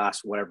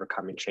outlast whatever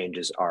coming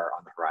changes are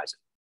on the horizon.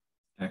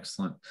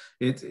 Excellent.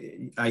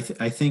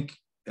 I think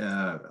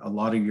a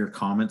lot of your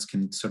comments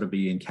can sort of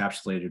be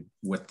encapsulated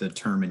with the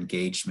term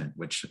engagement,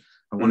 which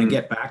I want to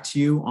get back to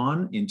you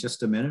on in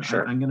just a minute.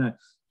 Sure. I'm going to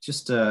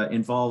just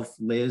involve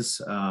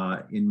Liz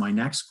in my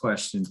next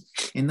question,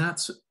 and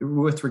that's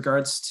with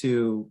regards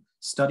to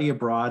study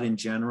abroad in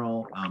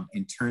general,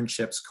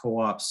 internships,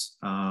 co-ops,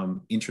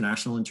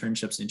 international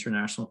internships,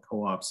 international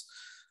co-ops.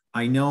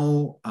 I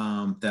know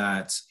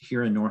that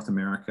here in North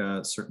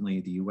America,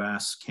 certainly the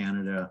US,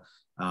 Canada,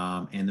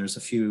 and there's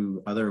a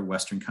few other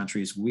Western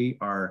countries, we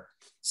are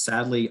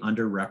sadly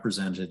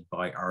underrepresented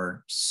by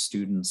our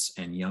students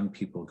and young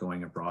people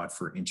going abroad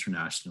for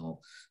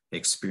international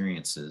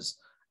experiences.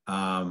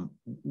 And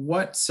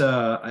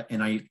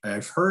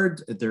I've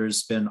heard that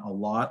there's been a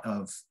lot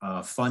of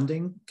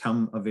funding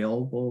come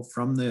available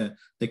from the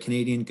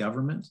Canadian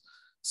government.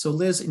 So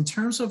Liz, in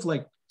terms of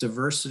like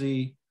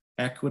diversity,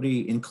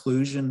 equity,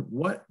 inclusion,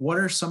 what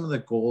are some of the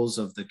goals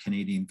of the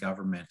Canadian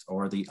government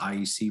or the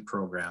IEC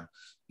program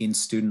in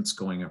students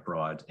going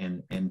abroad?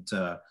 And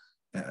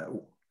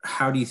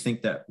how do you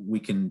think that we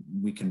can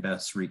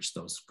best reach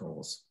those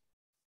goals?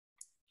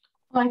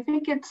 Well, I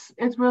think it's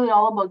really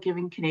all about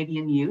giving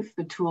Canadian youth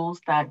the tools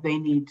that they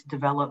need to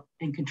develop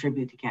and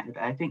contribute to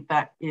Canada. I think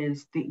that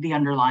is the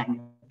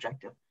underlying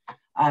objective.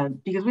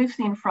 Because we've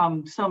seen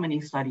from so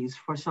many studies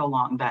for so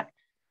long that,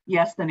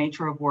 yes, the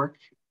nature of work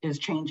is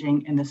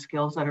changing and the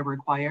skills that are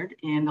required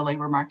in the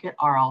labor market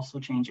are also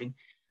changing.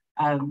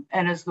 And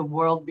as the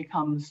world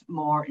becomes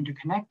more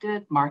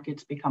interconnected,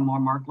 markets become more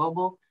and more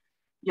global,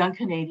 young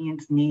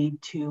Canadians need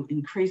to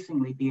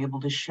increasingly be able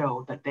to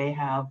show that they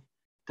have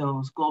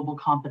those global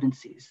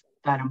competencies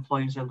that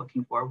employers are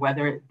looking for,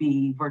 whether it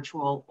be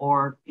virtual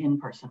or in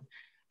person.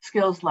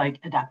 Skills like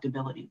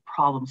adaptability,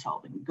 problem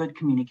solving, good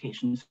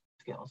communication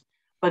skills,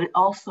 but it's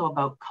also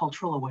about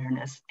cultural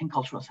awareness and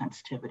cultural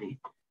sensitivity.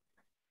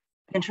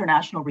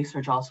 International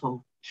research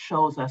also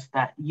shows us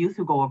that youth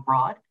who go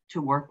abroad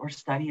to work or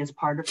study as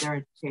part of their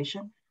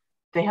education,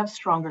 they have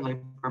stronger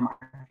labor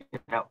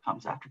market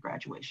outcomes after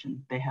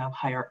graduation. They have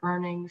higher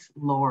earnings,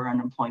 lower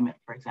unemployment,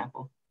 for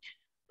example.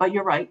 But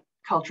you're right,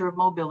 culture of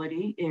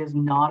mobility is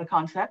not a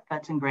concept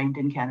that's ingrained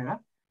in Canada.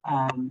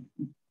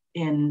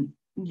 In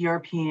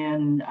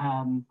European,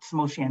 some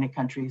oceanic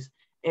countries,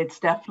 it's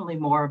definitely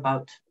more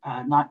about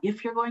not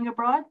if you're going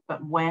abroad,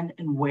 but when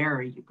and where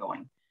are you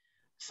going.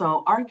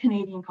 So our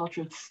Canadian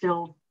culture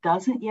still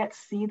doesn't yet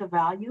see the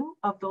value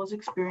of those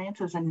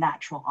experiences as a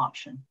natural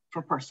option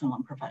for personal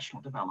and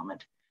professional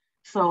development.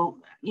 So,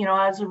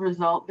 as a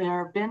result,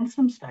 there have been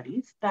some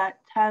studies that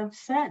have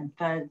said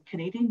that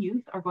Canadian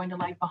youth are going to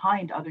lag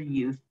behind other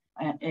youth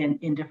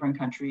in different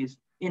countries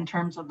in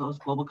terms of those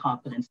global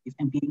competencies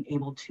and being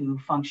able to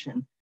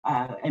function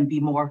and be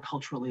more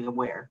culturally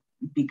aware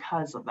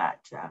because of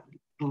that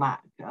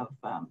lack of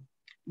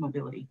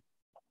mobility.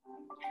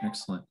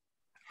 Excellent.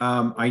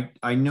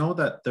 I know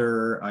that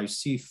I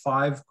see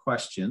 5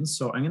 questions,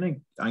 so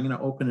I'm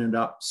gonna open it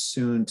up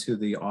soon to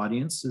the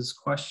audience's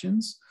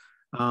questions.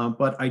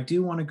 But I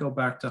do want to go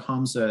back to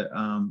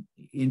Hamza,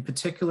 in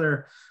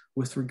particular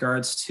with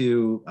regards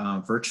to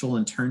virtual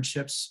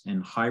internships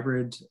and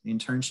hybrid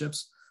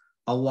internships.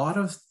 A lot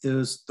of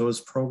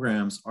those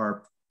programs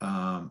are,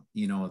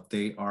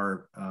 they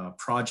are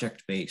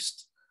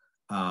project-based.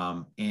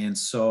 And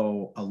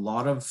so a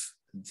lot of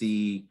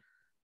the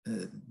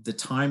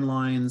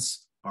timelines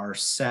are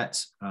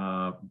set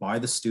by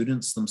the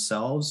students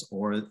themselves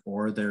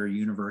or their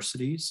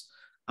universities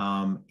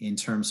in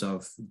terms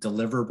of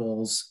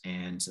deliverables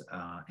and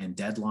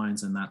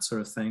deadlines and that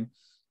sort of thing.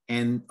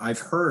 And I've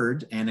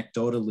heard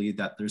anecdotally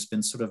that there's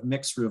been sort of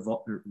mixed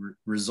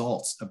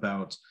results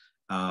about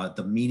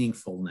the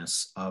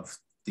meaningfulness of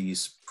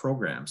these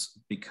programs,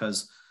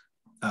 because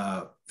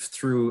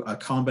through a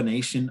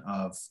combination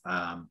of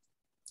time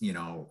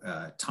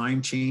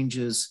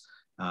changes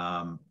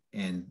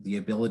and the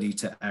ability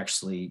to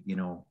actually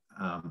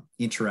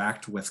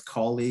interact with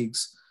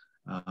colleagues,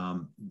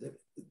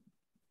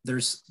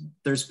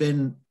 there's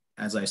been,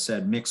 as I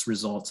said, mixed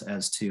results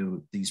as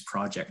to these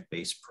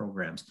project-based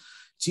programs.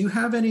 Do you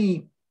have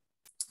any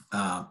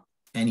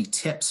any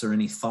tips or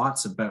any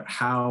thoughts about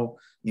how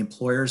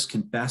employers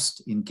can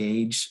best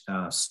engage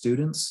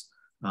students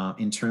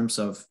in terms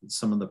of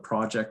some of the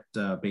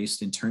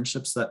project-based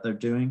internships that they're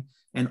doing,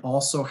 and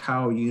also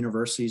how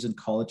universities and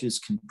colleges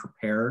can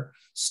prepare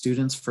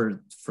students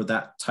for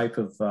that type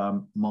of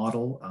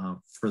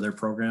model for their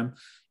program.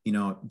 You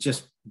know,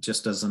 just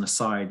as an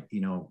aside,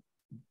 you know,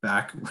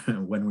 back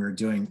when we were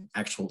doing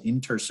actual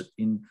in-person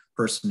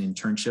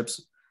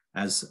internships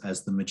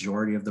as the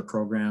majority of the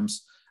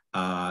programs,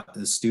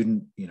 the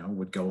student, you know,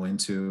 would go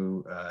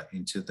into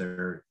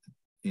their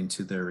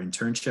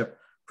internship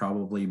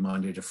probably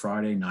Monday to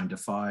Friday, 9 to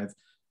 5,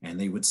 and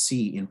they would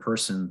see in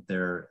person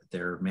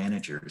their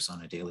managers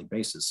on a daily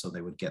basis, so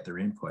they would get their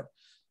input.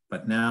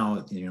 But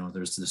now, you know,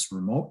 there's this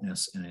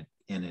remoteness in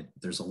it,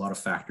 there's a lot of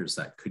factors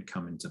that could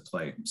come into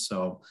play.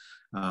 So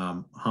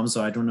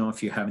Hamza, I don't know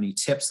if you have any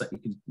tips that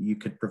you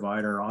could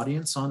provide our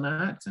audience on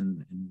that,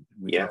 and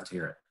we'd love to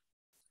hear it.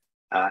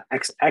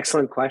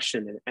 Excellent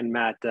question, and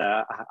Matt,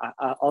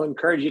 I'll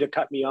encourage you to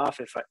cut me off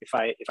if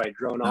I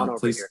drone on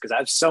over here, because I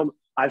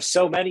have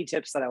so many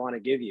tips that I want to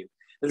give you.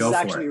 This is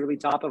actually really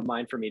top of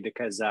mind for me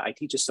because I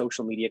teach a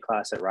social media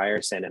class at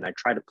Ryerson, and I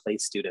try to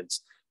place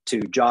students to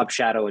job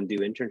shadow and do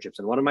internships.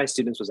 And one of my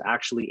students was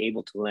actually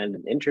able to land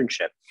an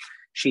internship.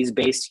 She's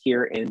based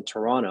here in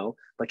Toronto,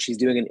 but she's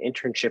doing an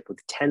internship with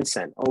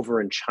Tencent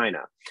over in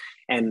China.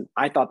 And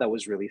I thought that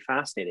was really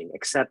fascinating,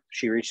 except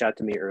she reached out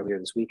to me earlier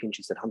this week and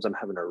she said, Hamza, I'm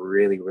having a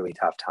really, really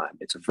tough time.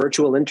 It's a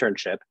virtual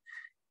internship.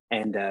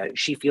 And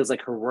she feels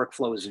like her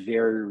workflow is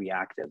very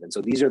reactive. And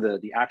so these are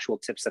the actual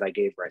tips that I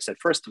gave her. I said,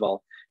 first of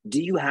all,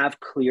 do you have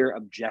clear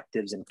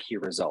objectives and key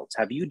results?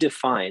 Have you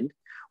defined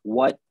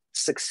what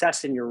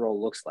success in your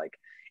role looks like?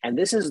 And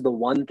this is the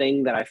one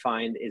thing that I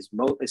find is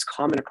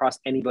common across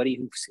anybody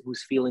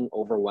who's feeling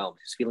overwhelmed,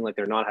 who's feeling like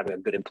they're not having a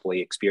good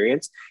employee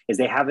experience, is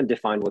they haven't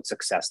defined what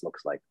success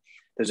looks like.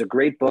 There's a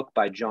great book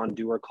by John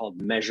Dewar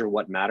called Measure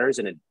What Matters,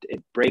 and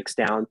it breaks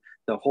down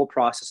the whole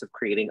process of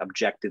creating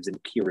objectives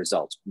and key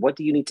results. What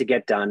do you need to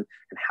get done,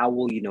 and how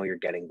will you know you're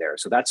getting there?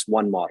 So that's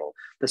one model.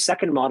 The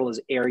second model is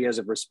areas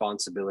of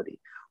responsibility.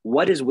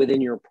 What is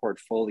within your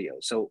portfolio?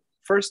 So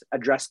first,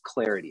 address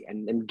clarity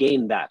and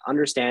gain that.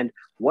 Understand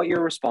what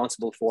you're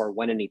responsible for,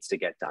 when it needs to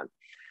get done.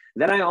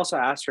 Then I also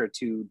asked her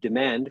to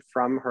demand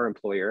from her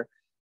employer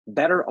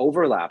better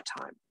overlap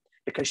time,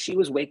 because she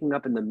was waking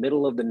up in the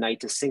middle of the night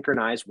to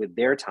synchronize with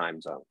their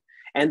time zone.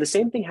 And the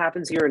same thing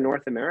happens here in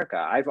North America.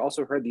 I've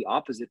also heard the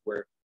opposite,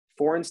 where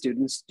foreign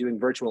students doing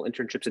virtual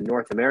internships in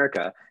North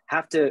America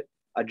have to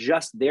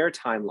adjust their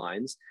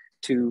timelines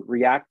to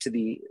react to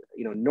the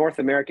North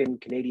American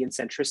Canadian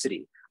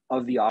centricity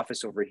of the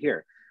office over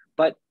here.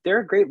 But there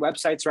are great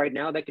websites right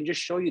now that can just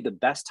show you the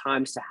best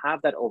times to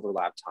have that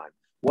overlap time.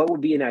 What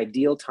would be an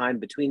ideal time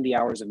between the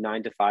hours of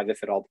 9 to 5,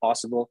 if at all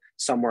possible,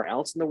 somewhere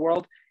else in the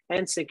world,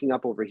 and syncing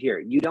up over here.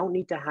 You don't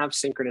need to have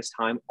synchronous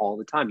time all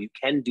the time. You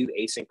can do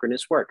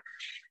asynchronous work.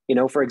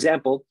 For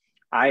example,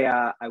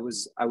 I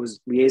was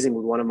liaising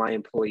with one of my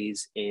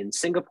employees in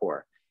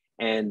Singapore,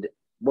 and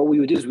what we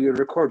would do is we would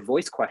record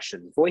voice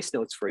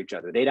notes for each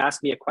other. They'd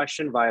ask me a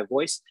question via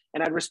voice,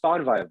 and I'd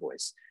respond via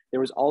voice. There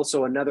was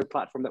also another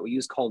platform that we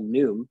use called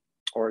Loom,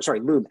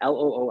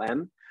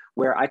 Loom,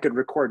 where I could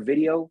record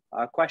video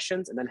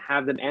questions and then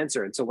have them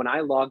answer. And so when I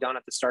logged on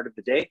at the start of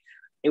the day,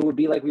 it would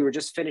be like we were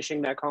just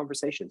finishing that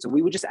conversation. So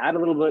we would just add a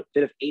little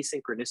bit of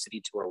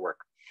asynchronicity to our work.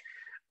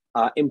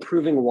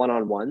 Improving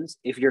one-on-ones.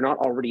 If you're not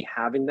already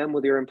having them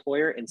with your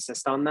employer,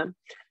 insist on them.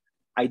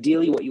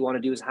 Ideally, what you want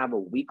to do is have a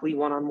weekly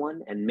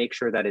one-on-one and make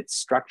sure that it's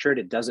structured,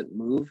 it doesn't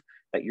move,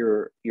 that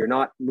you're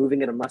not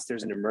moving it unless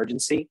there's an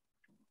emergency.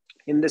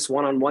 In this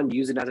one-on-one,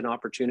 use it as an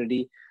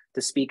opportunity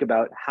to speak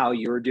about how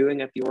you're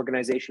doing at the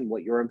organization,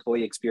 what your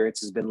employee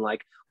experience has been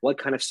like, what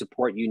kind of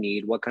support you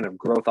need, what kind of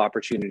growth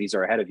opportunities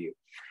are ahead of you.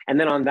 And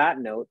then on that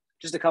note,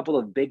 just a couple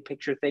of big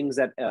picture things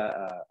that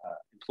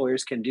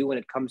employers can do when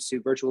it comes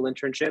to virtual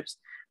internships.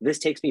 This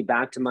takes me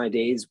back to my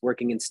days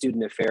working in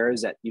student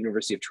affairs at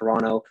University of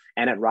Toronto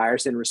and at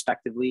Ryerson,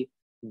 respectively.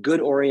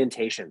 Good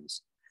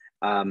orientations.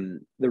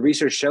 The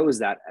research shows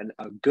that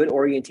a good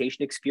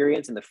orientation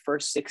experience in the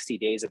first 60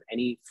 days of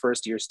any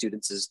first-year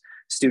student's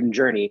student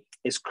journey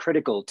is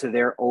critical to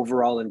their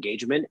overall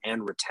engagement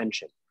and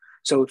retention.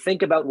 So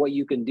think about what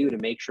you can do to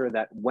make sure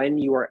that when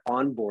you are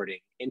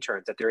onboarding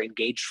interns, that they're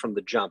engaged from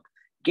the jump.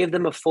 Give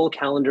them a full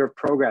calendar of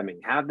programming,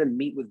 have them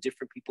meet with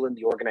different people in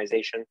the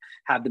organization,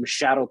 have them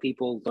shadow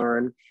people,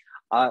 learn.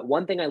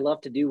 One thing I love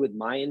to do with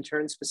my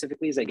interns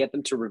specifically is I get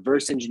them to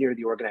reverse engineer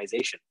the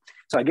organization.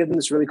 So I give them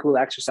this really cool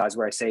exercise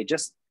where I say,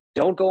 just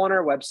don't go on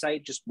our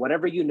website, just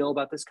whatever you know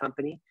about this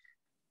company,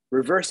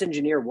 reverse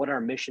engineer what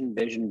our mission,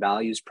 vision,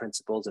 values,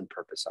 principles, and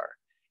purpose are,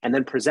 and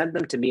then present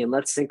them to me, and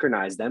let's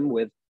synchronize them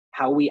with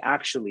how we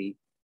actually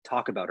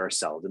talk about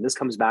ourselves. And this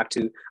comes back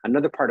to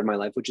another part of my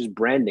life, which is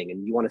branding.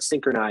 And you want to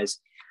synchronize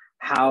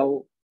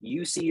how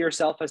you see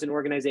yourself as an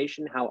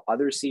organization, how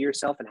others see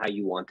yourself, and how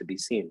you want to be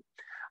seen.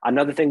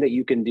 Another thing that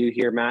you can do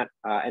here, Matt,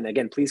 and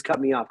again, please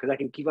cut me off because I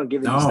can keep on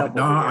giving you stuff.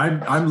 No,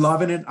 I'm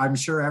loving it. I'm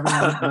sure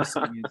everyone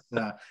listening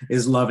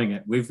is loving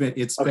it.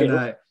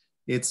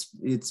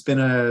 It's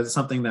been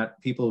something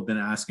that people have been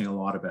asking a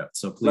lot about.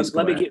 So please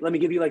let me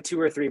give you like 2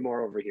 or 3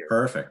 more over here.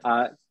 Perfect.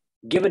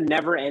 Give a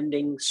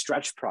never-ending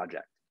stretch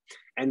project,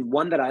 and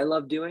one that I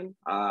love doing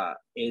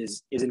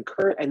is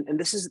encourage. And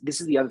this is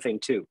the other thing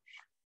too.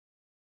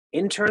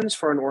 Interns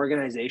for an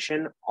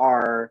organization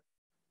are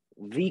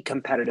the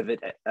competitive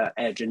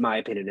edge, in my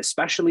opinion,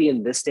 especially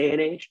in this day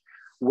and age,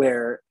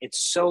 where it's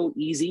so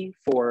easy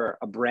for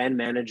a brand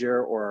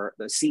manager or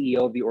the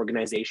CEO of the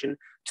organization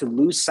to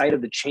lose sight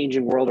of the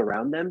changing world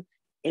around them.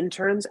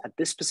 Interns at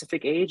this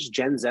specific age,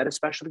 Gen Z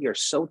especially, are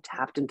so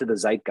tapped into the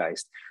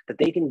zeitgeist that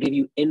they can give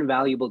you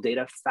invaluable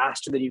data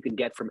faster than you can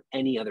get from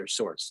any other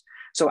source.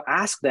 So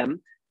ask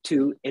them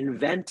to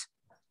invent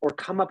or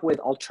come up with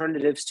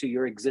alternatives to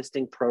your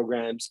existing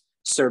programs,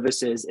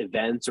 services,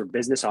 events, or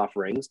business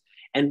offerings,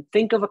 and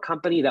think of a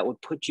company that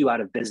would put you out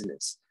of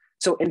business.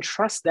 So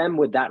entrust them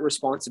with that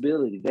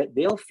responsibility. That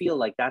they'll feel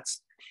like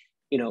that's,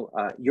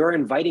 you're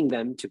inviting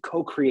them to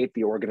co-create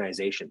the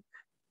organization.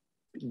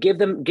 Give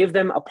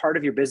them a part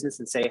of your business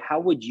and say, how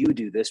would you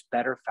do this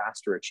better,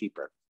 faster, or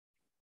cheaper?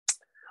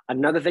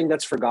 Another thing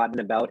that's forgotten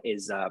about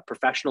is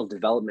professional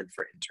development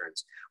for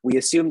interns. We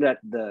assume that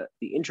the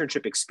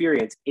internship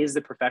experience is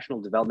the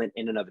professional development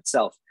in and of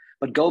itself,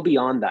 but go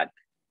beyond that.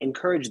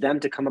 Encourage them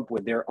to come up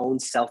with their own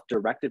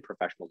self-directed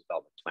professional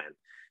development plan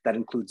that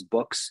includes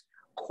books,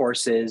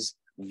 courses,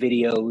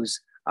 videos,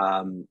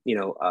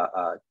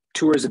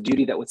 tours of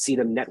duty that would see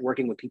them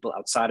networking with people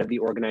outside of the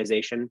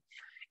organization.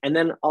 And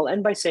then I'll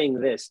end by saying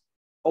this: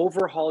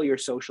 overhaul your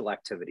social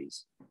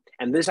activities.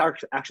 And this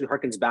actually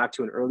harkens back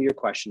to an earlier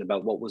question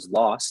about what was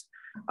lost,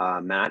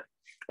 Matt,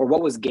 or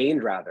what was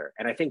gained rather.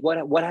 And I think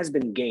what has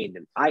been gained,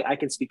 and I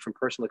can speak from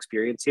personal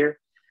experience here,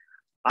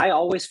 I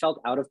always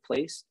felt out of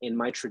place in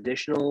my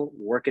traditional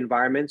work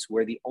environments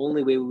where the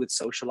only way we would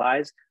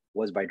socialize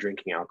was by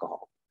drinking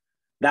alcohol.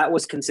 That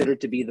was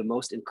considered to be the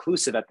most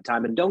inclusive at the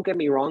time. And don't get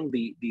me wrong,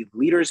 the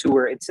leaders who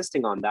were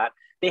insisting on that,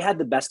 they had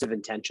the best of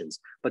intentions,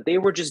 but they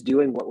were just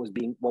doing what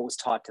was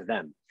taught to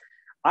them.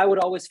 I would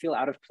always feel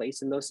out of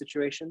place in those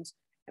situations.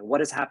 And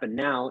what has happened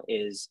now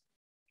is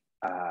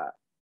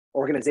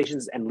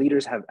organizations and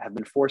leaders have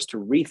been forced to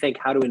rethink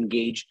how to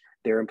engage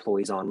their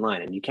employees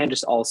online. And you can't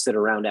just all sit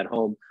around at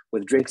home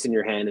with drinks in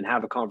your hand and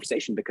have a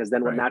conversation, because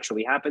then what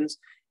naturally happens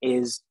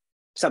is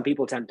some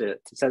people tend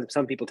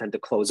to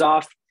close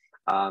off.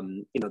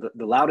 The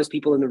loudest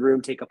people in the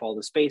room take up all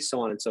the space,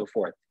 so on and so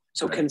forth.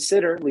 So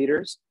consider,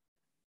 leaders,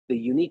 the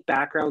unique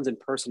backgrounds and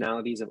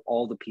personalities of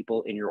all the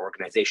people in your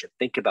organization.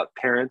 Think about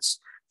parents,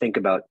 think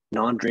about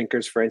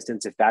non-drinkers, for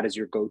instance, if that is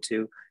your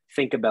go-to.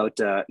 Think about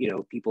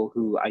people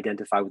who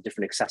identify with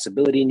different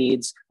accessibility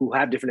needs, who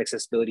have different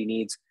accessibility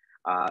needs.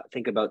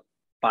 Think about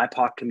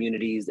BIPOC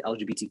communities, the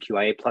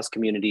LGBTQIA plus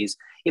communities.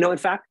 In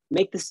fact,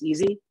 make this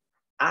easy.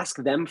 Ask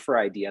them for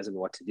ideas on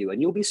what to do,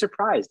 and you'll be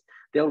surprised.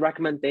 They'll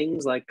recommend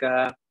things like,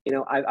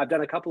 I've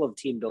done a couple of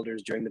team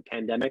builders during the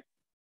pandemic.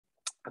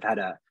 I've had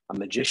a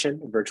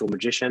virtual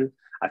magician.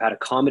 I've had a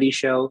comedy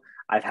show.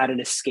 I've had an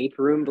escape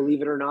room,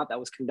 believe it or not, that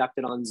was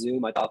conducted on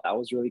Zoom. I thought that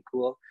was really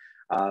cool.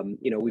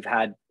 We've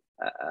had,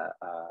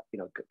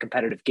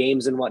 competitive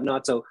games and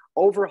whatnot. So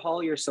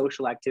overhaul your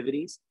social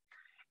activities.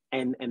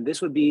 And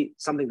this would be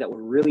something that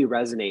would really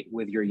resonate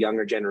with your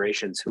younger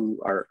generations who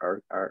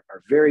are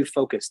very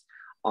focused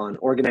on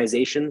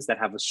organizations that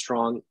have a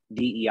strong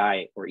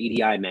DEI or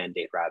EDI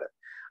mandate, rather.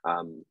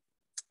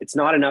 It's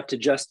not enough to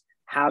just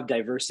have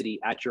diversity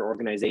at your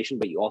organization,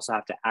 but you also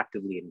have to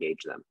actively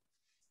engage them.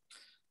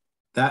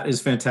 That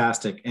is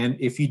fantastic. And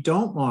if you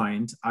don't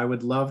mind, I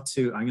would love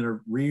to, I'm going to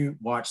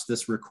re-watch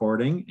this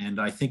recording, and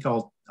I think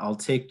I'll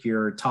take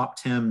your top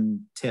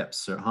 10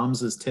 tips or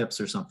Hamza's tips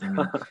or something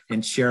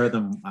and share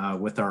them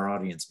with our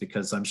audience,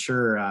 because I'm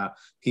sure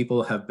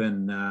people have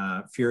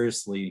been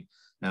furiously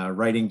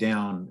writing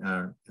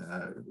down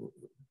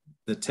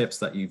the tips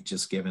that you've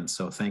just given.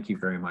 So thank you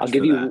very much. I'll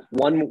give you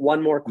one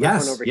more quick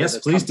one over here. Yes,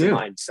 please do.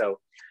 So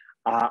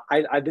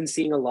I've been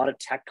seeing a lot of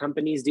tech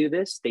companies do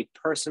this. They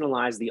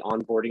personalize the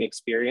onboarding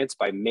experience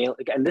by mail.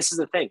 And this is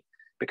the thing,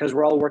 because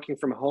we're all working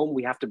from home,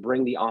 we have to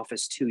bring the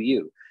office to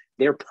you.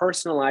 They're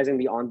personalizing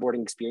the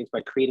onboarding experience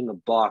by creating a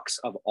box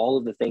of all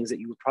of the things that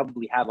you would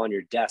probably have on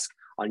your desk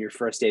on your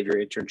first day of your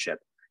internship.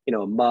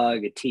 A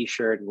mug, a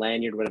t-shirt,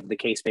 lanyard, whatever the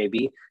case may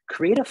be.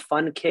 Create a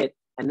fun kit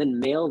and then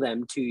mail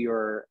them to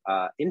your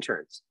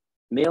interns,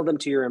 mail them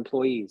to your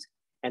employees,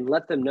 and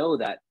let them know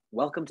that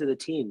welcome to the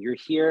team. You're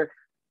here,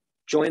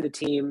 join the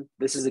team.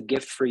 This is a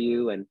gift for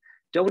you. And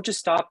don't just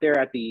stop there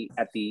at the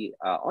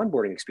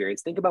onboarding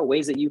experience. Think about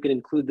ways that you can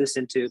include this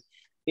into,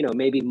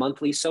 maybe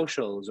monthly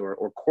socials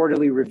or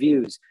quarterly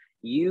reviews.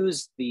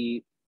 Use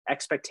the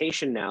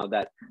expectation now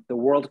that the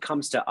world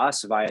comes to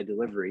us via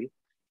delivery.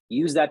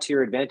 Use that to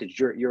your advantage.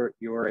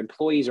 Your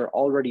employees are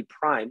already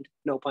primed,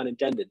 no pun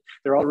intended.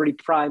 They're already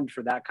primed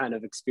for that kind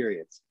of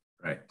experience.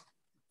 Right.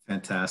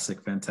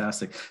 Fantastic,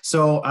 fantastic.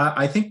 So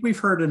I think we've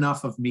heard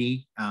enough of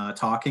me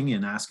talking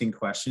and asking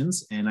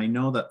questions, and I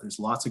know that there's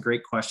lots of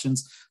great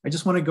questions. I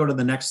just want to go to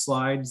the next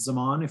slide,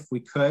 Zaman, if we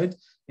could,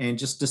 and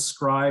just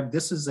describe,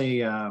 this is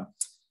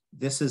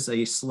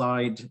a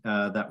slide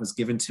that was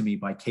given to me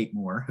by Kate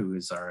Moore, who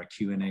is our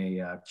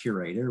Q&A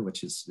curator,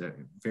 which is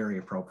very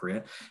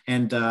appropriate.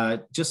 And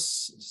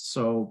just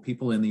so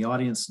people in the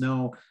audience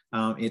know,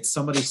 it's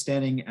somebody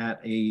standing at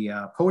a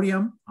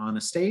podium on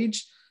a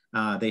stage.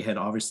 They had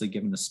obviously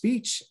given a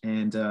speech,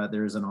 and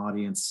there's an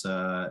audience,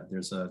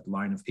 there's a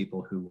line of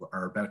people who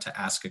are about to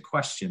ask a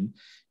question.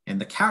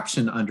 And the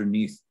caption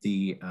underneath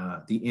the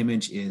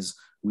image is,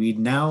 "We'd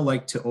now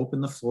like to open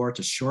the floor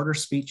to shorter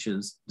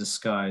speeches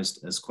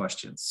disguised as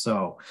questions."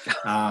 So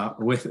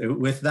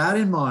with that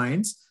in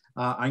mind,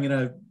 I'm going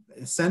to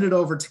send it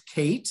over to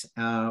Kate,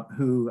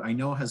 who I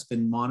know has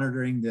been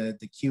monitoring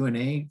the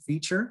Q&A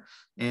feature.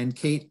 And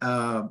Kate,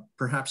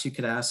 perhaps you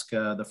could ask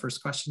the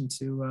first question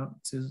to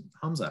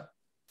Hamza.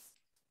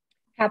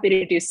 Happy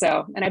to do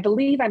so. And I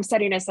believe I'm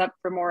setting us up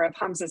for more of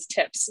Hamza's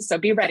tips. So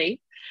be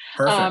ready.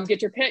 Perfect.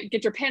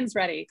 Get your pens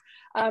ready.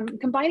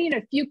 Combining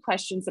a few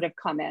questions that have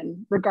come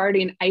in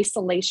regarding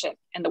isolation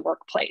in the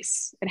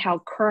workplace and how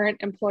current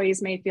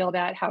employees may feel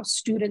that, how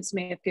students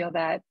may feel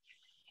that,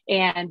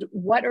 and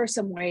what are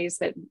some ways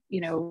that,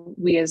 you know,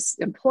 we as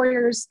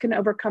employers can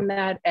overcome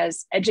that,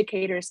 as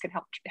educators can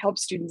help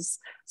students,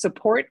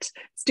 support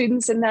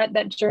students in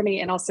that journey,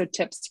 and also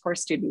tips for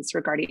students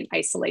regarding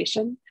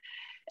isolation.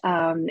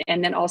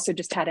 And then also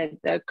just had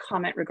a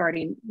comment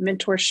regarding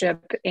mentorship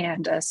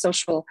and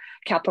social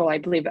capital, I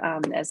believe,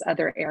 as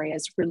other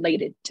areas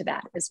related to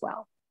that as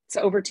well.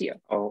 So over to you.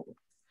 Oh,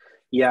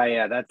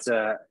 yeah, that's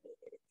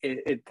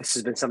this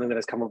has been something that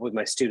has come up with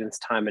my students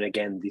time and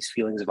again, these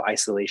feelings of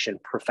isolation,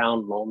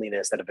 profound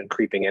loneliness that have been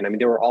creeping in. I mean,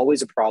 they were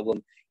always a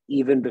problem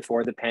even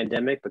before the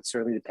pandemic, but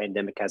certainly the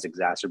pandemic has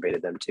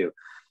exacerbated them too.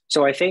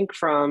 So I think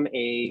from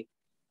a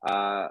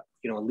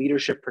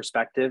leadership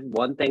perspective,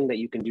 one thing that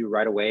you can do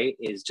right away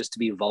is just to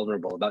be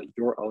vulnerable about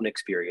your own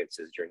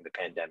experiences during the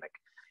pandemic.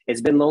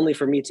 It's been lonely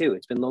for me too.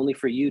 It's been lonely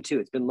for you too.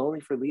 It's been lonely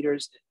for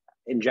leaders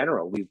in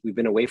general. We've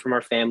been away from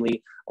our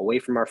family, away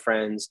from our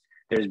friends.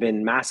 There's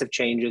been massive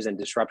changes and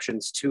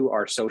disruptions to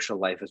our social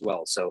life as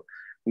well. So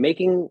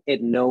making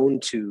it known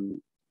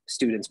to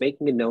students,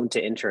 making it known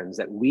to interns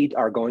that we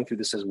are going through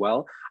this as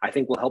well, I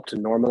think will help to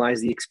normalize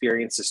the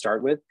experience to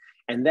start with.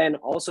 And then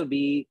also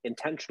be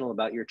intentional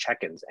about your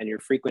check-ins and your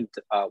frequent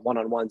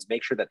one-on-ones,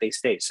 make sure that they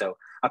stay. So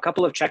a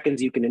couple of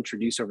check-ins you can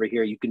introduce over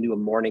here. You can do a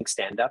morning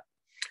stand-up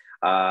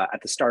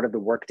at the start of the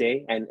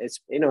workday. And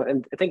it's,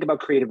 and think about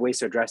creative ways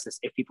to address this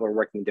if people are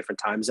working in different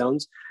time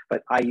zones.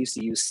 But I used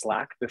to use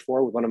Slack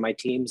before with one of my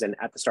teams. And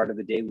at the start of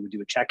the day, we would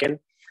do a check-in.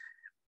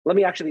 Let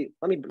me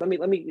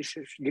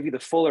give you the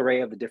full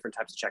array of the different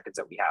types of check-ins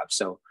that we have.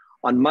 So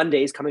on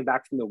Mondays, coming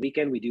back from the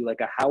weekend, we do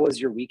like a, how was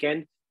your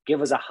weekend?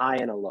 Give us a high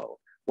and a low.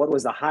 What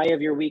was the high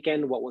of your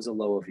weekend? What was the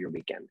low of your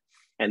weekend?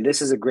 And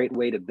this is a great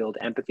way to build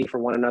empathy for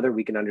one another.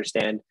 We can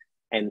understand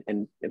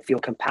and feel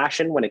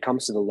compassion when it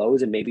comes to the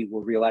lows, and maybe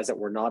we'll realize that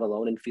we're not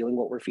alone in feeling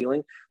what we're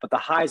feeling. But the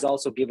highs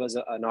also give us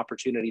an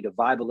opportunity to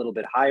vibe a little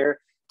bit higher,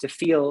 to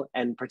feel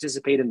and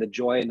participate in the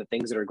joy and the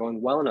things that are going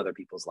well in other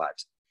people's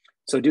lives.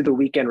 So do the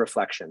weekend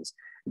reflections.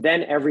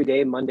 Then every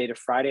day, Monday to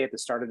Friday, at the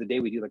start of the day,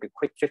 we do like a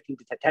quick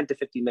 10 to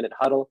 15 minute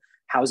huddle.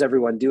 How's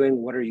everyone doing?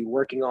 What are you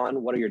working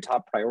on? What are your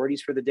top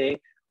priorities for the day?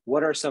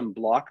 What are some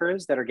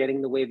blockers that are getting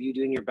in the way of you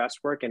doing your best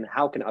work? And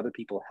how can other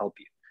people help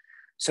you?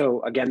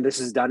 So again, this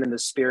is done in the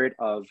spirit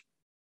of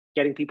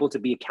getting people to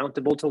be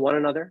accountable to one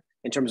another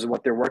in terms of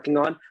what they're working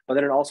on. But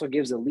then it also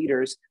gives the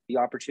leaders the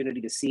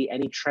opportunity to see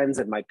any trends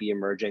that might be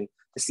emerging,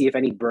 to see if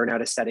any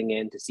burnout is setting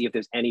in, to see if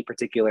there's any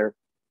particular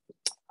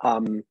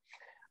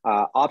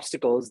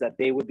obstacles that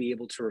they would be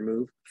able to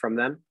remove from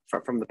them,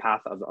 from the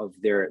path of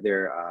their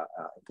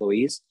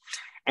employees.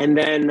 And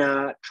then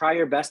try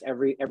your best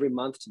every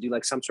month to do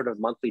like some sort of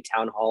monthly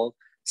town hall,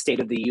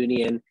 State of the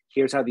Union.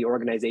 Here's how the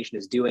organization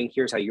is doing.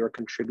 Here's how you're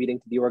contributing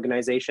to the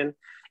organization.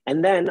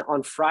 And then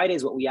on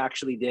Fridays, what we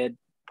actually did,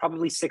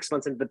 probably 6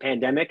 months into the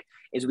pandemic,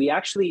 is we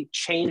actually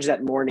changed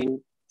that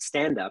morning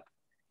stand-up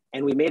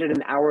and we made it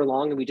an hour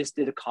long, and we just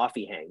did a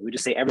coffee hang. We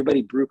just say,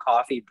 everybody brew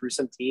coffee, brew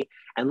some tea,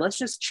 and let's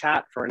just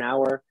chat for an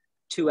hour,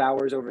 2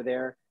 hours over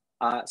there.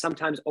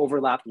 Sometimes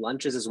overlap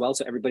lunches as well.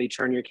 So everybody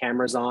turn your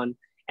cameras on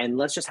and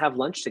let's just have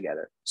lunch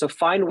together. So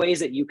find ways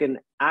that you can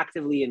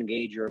actively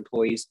engage your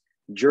employees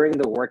during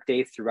the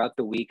workday throughout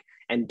the week,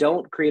 and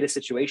don't create a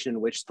situation in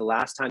which the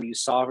last time you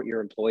saw your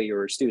employee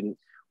or student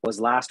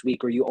was last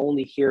week, or you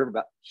only hear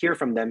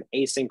from them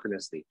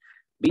asynchronously.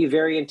 Be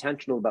very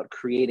intentional about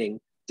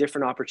creating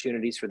different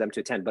opportunities for them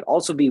to attend, but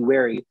also be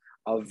wary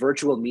of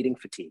virtual meeting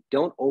fatigue.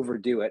 Don't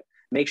overdo it.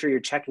 Make sure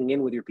you're checking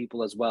in with your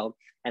people as well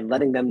and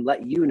letting them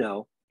let you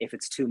know if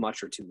it's too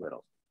much or too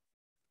little.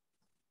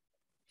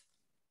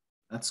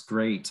 That's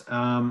great.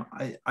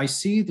 I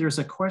see there's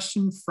a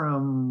question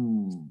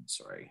from,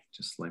 sorry,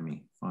 just let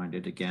me find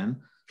it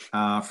again,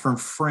 from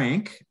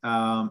Frank,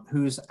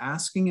 who's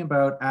asking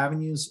about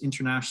avenues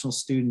international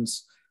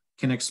students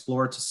can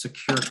explore to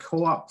secure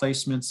co-op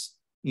placements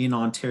in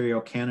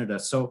Ontario, Canada.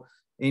 So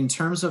in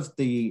terms of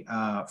the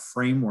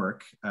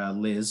framework,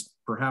 Liz,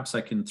 perhaps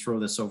I can throw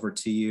this over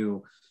to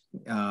you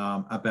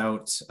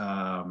about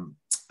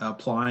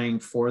applying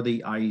for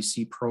the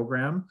IEC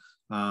program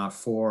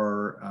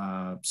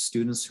for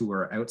students who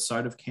are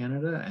outside of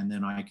Canada, and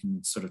then I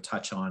can sort of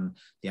touch on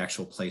the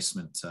actual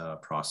placement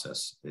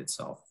process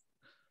itself.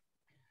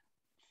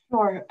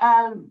 Sure.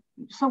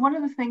 So one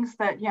of the things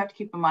that you have to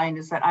keep in mind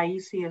is that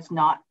IEC is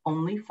not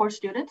only for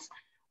students.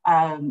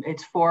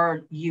 It's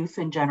for youth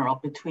in general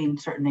between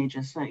certain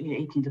ages,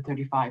 18 to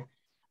 35.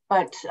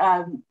 But,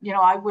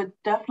 I would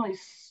definitely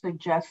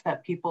suggest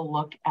that people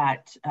look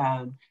at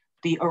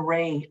the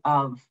array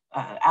of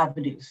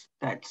avenues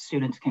that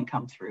students can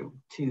come through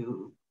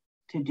to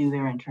do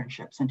their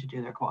internships and to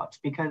do their co-ops.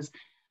 Because,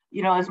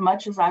 as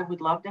much as I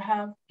would love to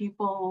have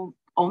people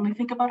only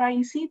think about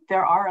IEC,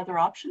 there are other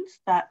options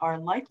that are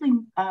likely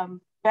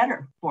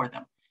better for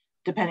them,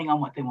 depending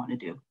on what they want to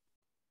do.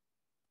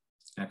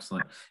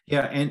 Excellent.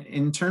 Yeah, and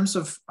in terms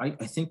of, I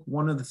think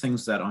one of the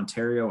things that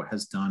Ontario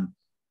has done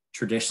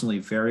traditionally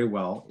very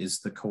well is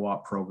the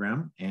co-op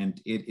program,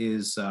 and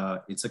it's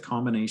a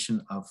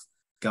combination of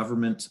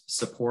government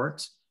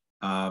support,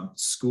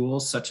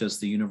 schools such as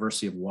the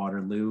University of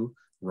Waterloo,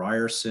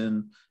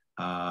 Ryerson.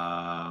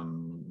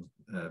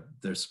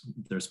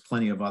 There's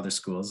plenty of other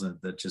schools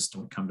that just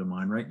don't come to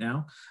mind right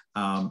now.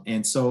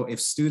 And so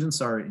if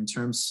students are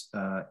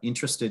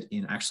interested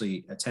in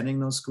actually attending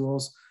those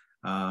schools,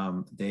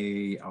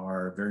 they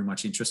are very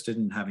much interested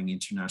in having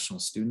international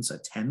students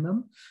attend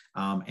them.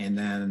 And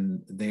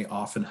then they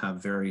often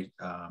have very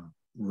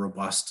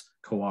robust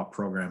co-op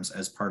programs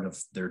as part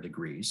of their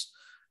degrees.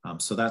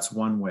 So that's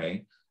one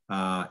way.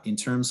 In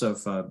terms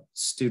of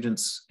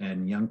students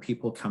and young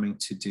people coming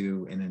to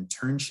do an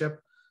internship,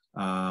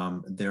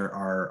 there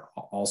are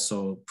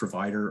also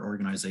provider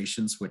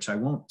organizations, which I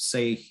won't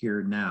say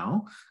here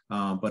now,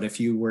 but if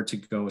you were to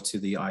go to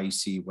the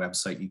IEC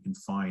website, you can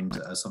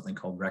find something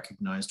called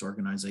recognized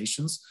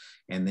organizations,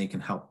 and they can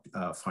help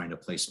find a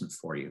placement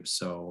for you.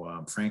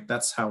 So Frank,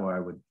 that's how I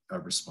would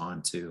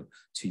respond to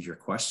your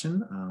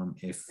question.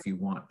 If you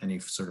want any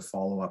sort of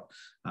follow-up,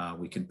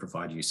 we can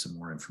provide you some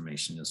more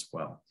information as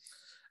well.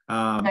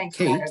 Thanks,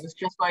 Kate. Matt.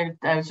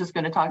 I was just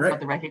going to talk about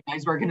the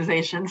recognized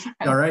organizations.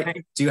 All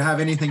right. Do you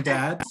have anything to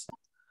add?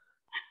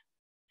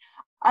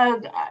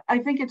 I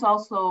think it's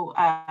also,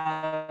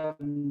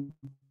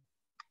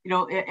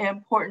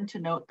 important to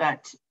note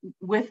that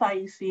with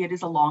IEC, it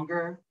is a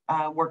longer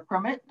work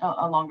permit,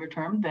 a longer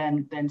term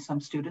than some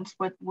students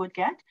would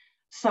get.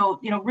 So,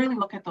 really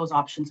look at those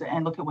options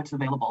and look at what's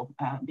available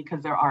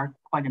because there are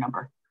quite a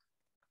number.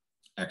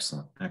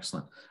 Excellent,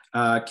 excellent.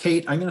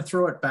 Kate, I'm going to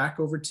throw it back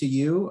over to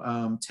you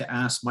to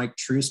ask Mike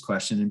True's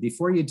question. And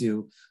before you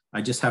do,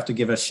 I just have to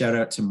give a shout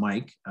out to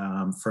Mike.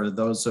 For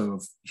those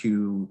of you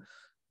who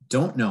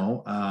don't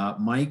know,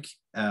 Mike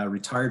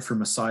retired from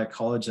Messiah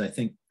College, I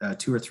think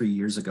 2 or 3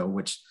 years ago,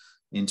 which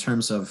in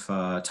terms of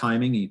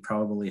timing, he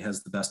probably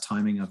has the best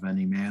timing of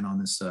any man on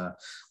this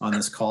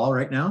call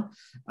right now.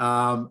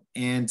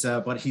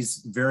 But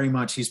he's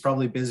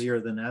probably busier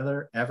than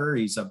ever.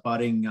 He's a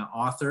budding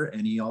author,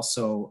 and he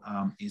also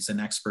is an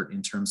expert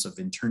in terms of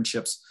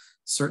internships,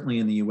 certainly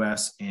in the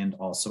US and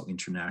also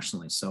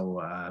internationally. So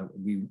I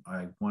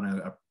want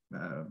to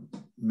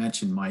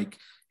mention Mike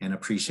and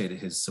appreciated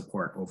his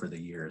support over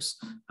the years.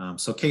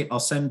 So Kate, I'll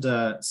send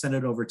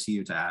it over to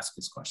you to ask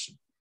his question.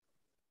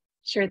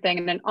 Sure thing,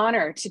 and an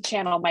honor to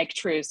channel Mike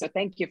True, so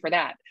thank you for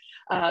that.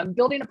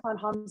 Building upon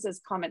Hamza's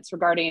comments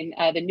regarding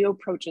the new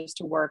approaches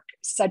to work,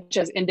 such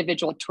as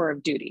individual tour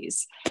of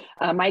duties,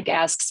 Mike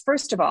asks,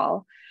 first of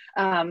all,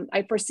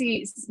 I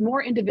foresee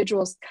more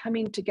individuals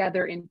coming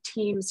together in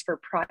teams for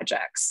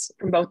projects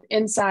from both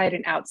inside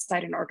and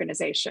outside an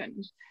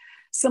organization,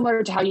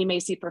 similar to how you may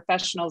see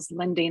professionals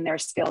lending their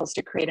skills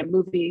to create a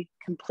movie,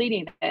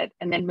 completing it,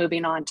 and then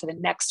moving on to the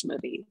next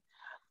movie.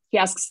 He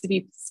asks if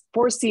you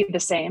foresee the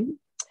same,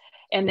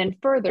 and then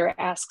further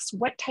asks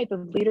what type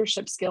of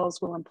leadership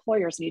skills will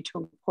employers need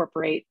to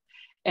incorporate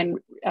and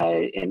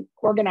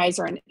organize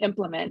or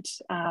implement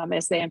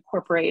as they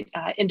incorporate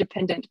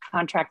independent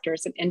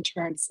contractors and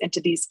interns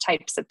into these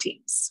types of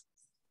teams.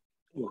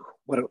 Ooh,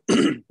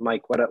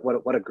 Mike, what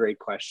a great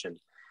question.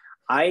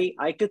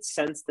 I could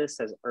sense this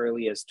as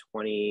early as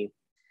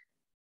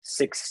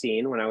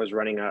 2016 when I was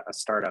running a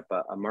startup,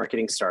 a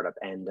marketing startup,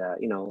 and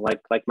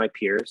like my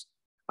peers,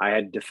 I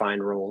had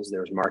defined roles. There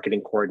was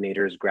marketing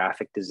coordinators,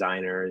 graphic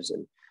designers,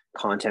 and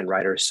content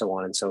writers, so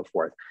on and so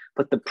forth.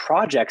 But the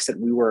projects that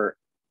we were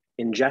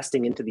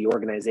ingesting into the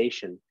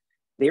organization,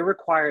 they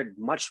required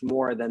much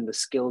more than the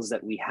skills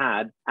that we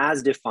had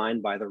as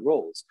defined by the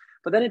roles.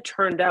 But then it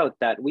turned out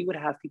that we would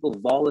have people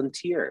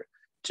volunteer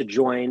to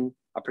join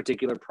a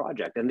particular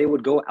project, and they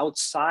would go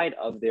outside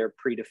of their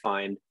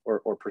predefined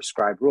or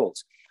prescribed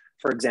roles.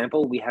 For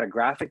example, we had a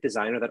graphic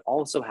designer that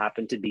also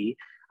happened to be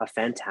a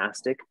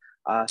fantastic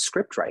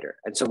script writer.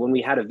 And so when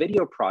we had a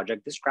video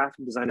project, this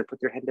graphic designer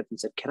put their hand up and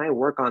said, "Can I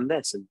work on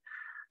this?" And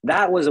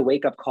That was a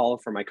wake-up call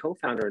for my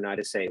co-founder and I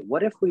to say,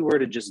 what if we were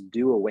to just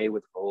do away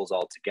with roles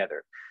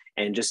altogether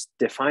and just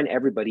define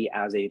everybody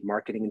as a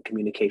marketing and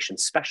communication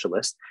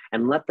specialist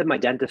and let them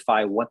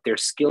identify what their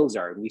skills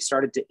are. And we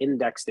started to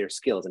index their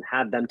skills and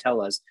had them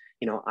tell us,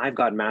 you know, I've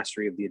got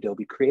mastery of the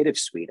Adobe Creative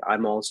Suite.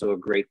 I'm also a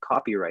great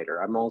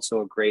copywriter. I'm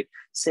also a great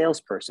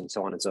salesperson,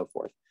 so on and so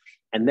forth.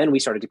 And then we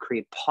started to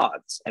create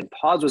pods. And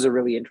pods was a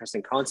really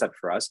interesting concept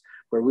for us,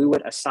 where we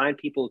would assign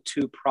people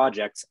to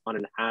projects on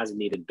an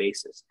as-needed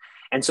basis.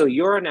 And so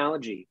your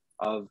analogy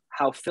of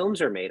how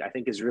films are made, I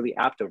think, is really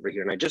apt over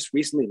here. And I just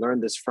recently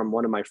learned this from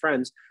one of my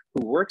friends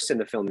who works in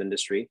the film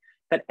industry,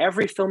 that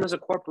every film is a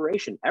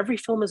corporation. Every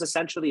film is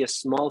essentially a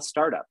small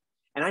startup.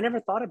 And I never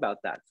thought about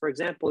that. For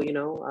example, you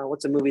know,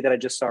 what's a movie that I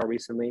just saw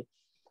recently,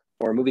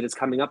 or a movie that's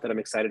coming up that I'm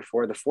excited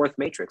for, The Fourth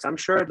Matrix. I'm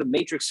sure the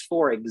Matrix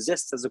 4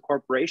 exists as a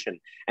corporation,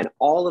 and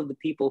all of the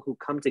people who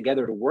come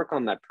together to work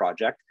on that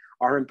project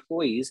are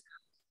employees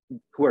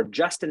who are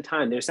just in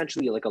time. They're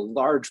essentially like a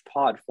large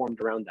pod formed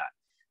around that.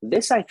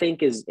 This, I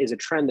think, is a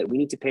trend that we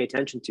need to pay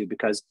attention to,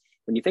 because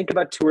when you think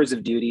about tours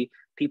of duty,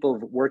 people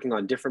working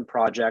on different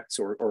projects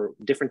or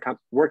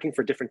working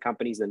for different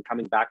companies and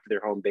coming back to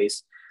their home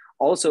base,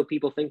 also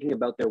people thinking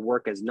about their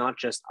work as not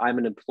just, I'm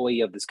an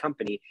employee of this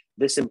company.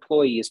 This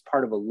employee is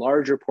part of a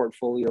larger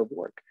portfolio of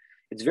work.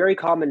 It's very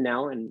common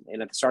now, and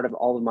at the start of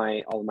all of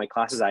my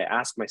classes, I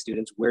ask my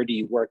students, where do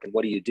you work and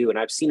what do you do? And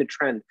I've seen a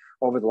trend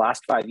over the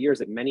last 5 years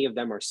that many of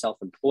them are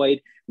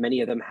self-employed.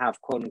 Many of them have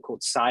quote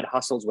unquote side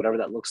hustles, whatever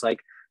that looks like.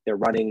 They're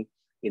running,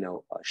 you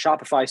know,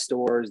 Shopify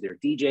stores, they're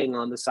DJing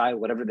on the side,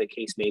 whatever the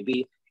case may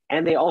be.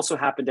 And they also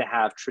happen to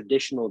have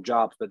traditional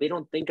jobs, but they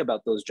don't think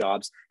about those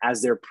jobs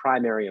as their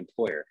primary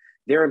employer.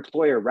 Their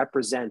employer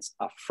represents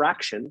a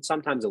fraction,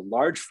 sometimes a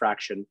large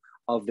fraction,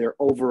 of their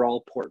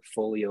overall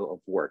portfolio of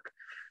work.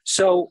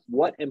 So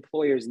what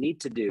employers need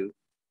to do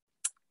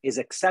is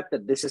accept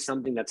that this is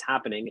something that's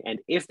happening. And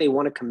if they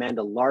want to command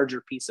a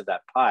larger piece of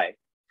that pie,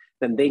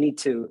 then they need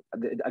to,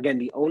 again,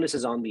 the onus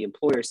is on the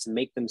employers to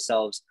make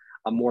themselves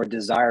a more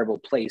desirable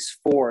place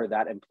for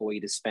that employee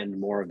to spend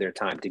more of their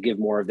time, to give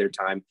more of their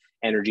time,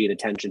 energy, and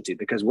attention to.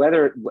 Because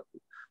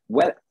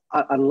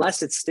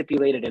unless it's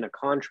stipulated in a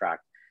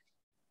contract,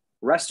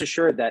 rest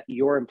assured that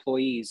your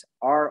employees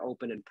are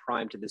open and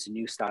primed to this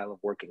new style of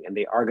working, and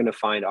they are going to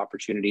find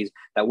opportunities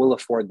that will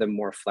afford them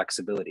more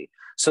flexibility.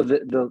 So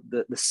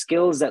the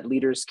skills that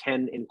leaders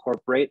can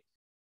incorporate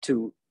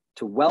to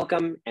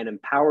welcome and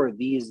empower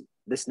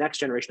this next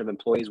generation of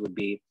employees would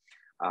be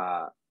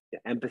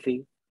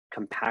empathy,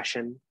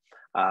 compassion,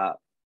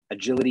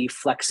 agility,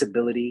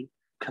 flexibility,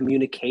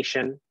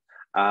 communication,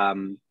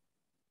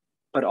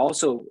 but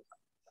also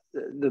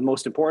the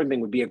most important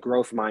thing would be a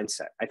growth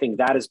mindset. I think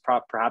that is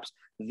perhaps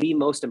the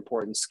most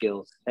important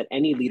skill that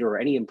any leader or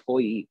any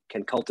employee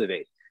can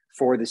cultivate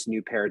for this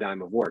new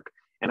paradigm of work.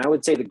 And I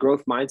would say the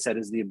growth mindset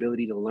is the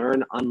ability to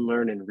learn,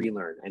 unlearn, and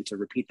relearn, and to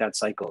repeat that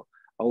cycle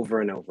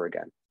over and over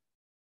again.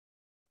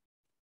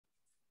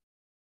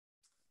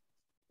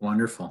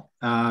 Wonderful.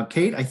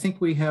 Kate, I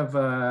think we have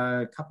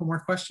a couple more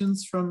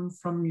questions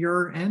from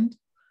your end.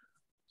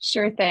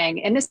 Sure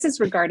thing. And this is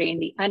regarding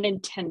the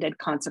unintended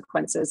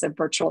consequences of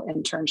virtual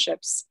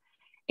internships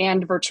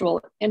and virtual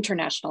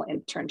international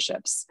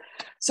internships.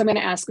 So I'm going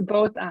to ask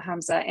both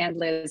Hamza and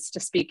Liz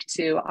to speak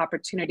to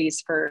opportunities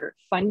for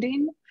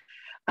funding,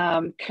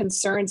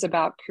 concerns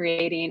about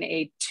creating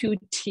a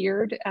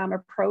two-tiered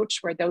approach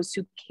where those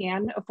who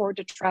can afford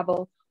to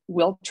travel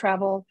will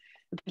travel,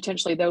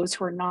 potentially those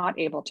who are not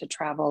able to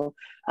travel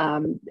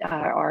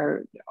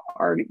are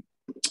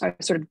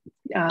sort of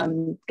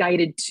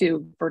guided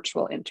to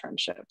virtual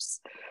internships.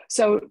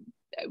 So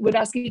I would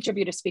ask each of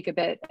you to speak a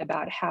bit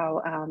about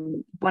how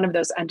one of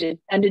those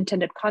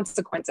unintended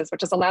consequences,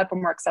 which has allowed for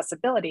more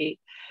accessibility,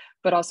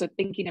 but also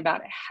thinking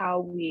about how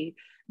we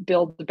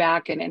build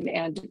back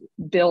and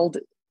build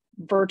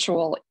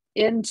virtual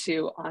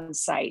into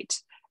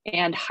on-site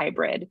and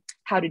hybrid,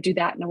 how to do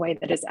that in a way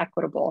that is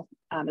equitable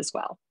as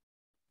well.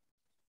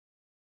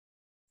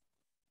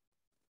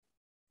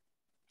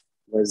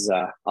 Liz,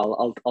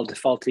 I'll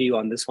default to you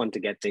on this one to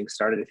get things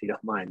started, if you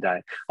don't mind.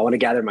 I want to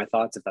gather my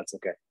thoughts, if that's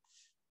okay.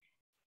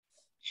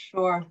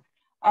 Sure.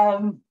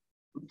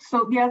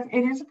 So yes,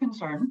 it is a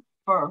concern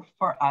for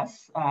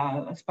us,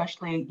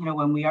 especially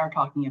when we are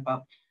talking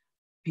about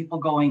people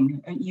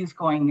youth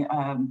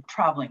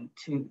traveling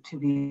to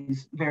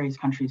these various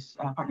countries,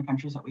 partner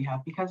countries that we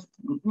have, because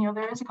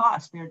there is a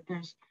cost.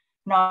 There's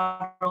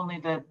not only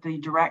the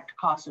direct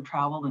cost of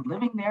travel and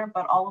living there,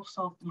 but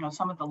also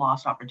some of the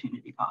lost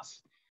opportunity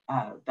costs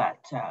that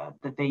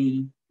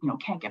they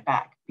can't get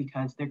back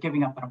because they're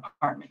giving up an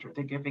apartment or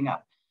they're giving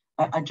up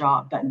a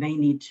job that they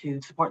need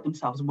to support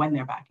themselves when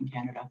they're back in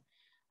Canada.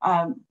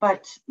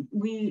 But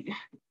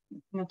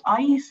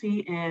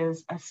IEC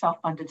is a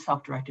self-funded,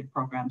 self-directed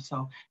program.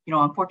 So,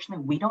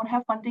 unfortunately, we don't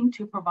have funding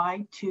to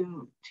provide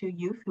to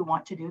youth who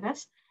want to do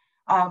this,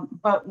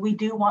 but we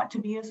do want to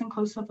be as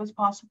inclusive as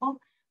possible.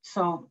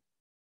 So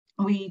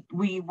we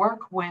work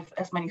with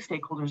as many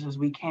stakeholders as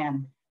we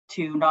can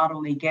to not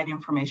only get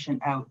information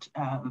out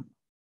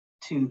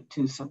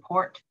to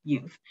support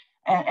youth.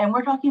 And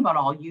we're talking about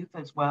all youth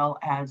as well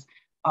as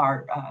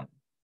our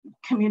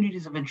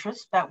communities of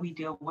interest that we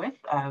deal with,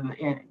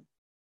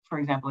 for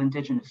example,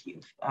 Indigenous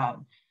youth,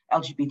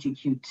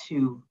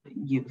 LGBTQ2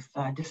 youth,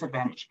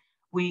 disadvantaged.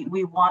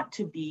 We want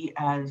to be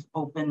as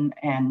open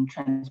and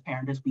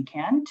transparent as we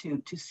can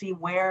to see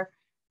where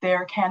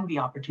there can be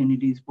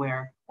opportunities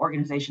where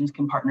organizations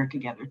can partner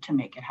together to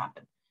make it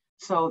happen.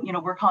 So,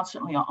 we're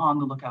constantly on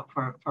the lookout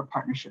for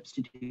partnerships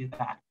to do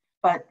that.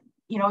 But,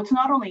 it's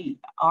not only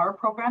our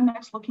program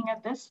that's looking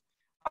at this.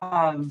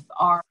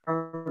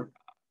 Our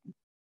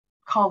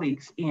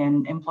colleagues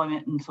in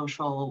Employment and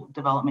Social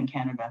Development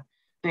Canada,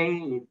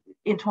 in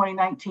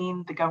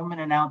 2019, the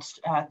government announced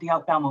the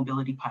outbound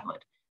mobility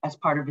pilot as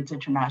part of its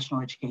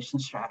international education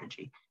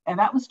strategy. And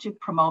that was to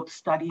promote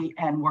study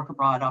and work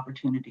abroad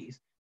opportunities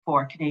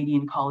for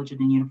Canadian college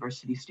and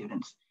university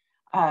students.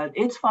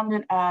 It's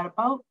funded at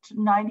about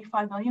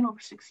 $95 million over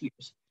 6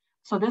 years.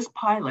 So this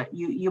pilot,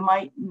 you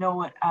might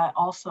know it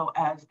also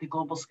as the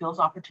Global Skills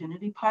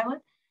Opportunity Pilot.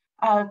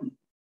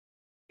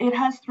 It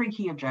has 3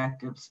 key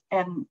objectives,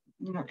 and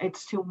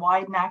it's to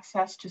widen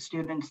access to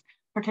students,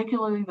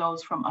 particularly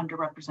those from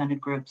underrepresented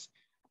groups,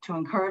 to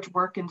encourage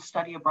work and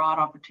study abroad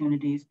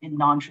opportunities in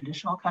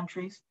non-traditional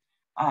countries,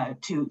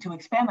 to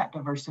expand that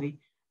diversity,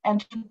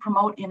 and to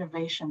promote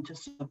innovation to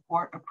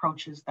support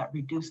approaches that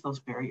reduce those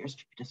barriers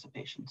to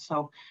participation.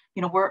 So,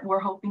 we're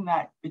hoping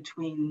that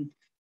between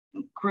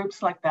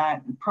groups like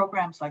that,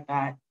 programs like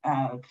that,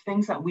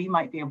 things that we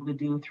might be able to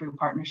do through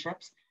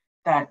partnerships,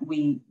 that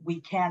we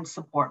can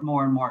support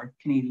more and more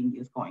Canadian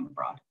youth going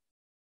abroad.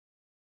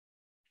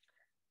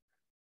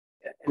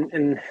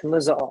 And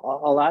Liz,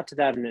 I'll add to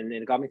that, and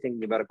it got me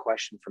thinking about a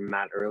question from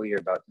Matt earlier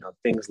about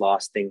things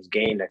lost, things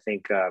gained. I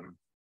think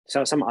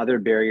some other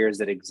barriers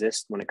that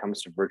exist when it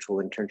comes to virtual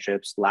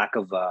internships: lack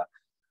of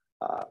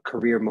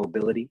career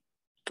mobility,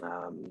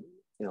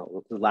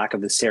 the lack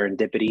of the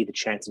serendipity, the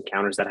chance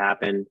encounters that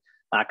happen,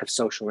 lack of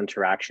social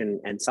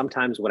interaction, and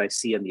sometimes what I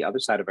see on the other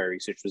side of our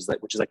research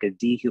which is like a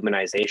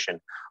dehumanization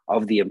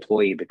of the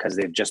employee because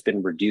they've just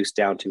been reduced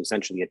down to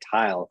essentially a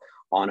tile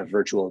on a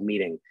virtual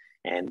meeting.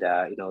 And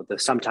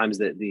sometimes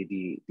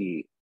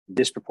the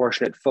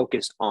disproportionate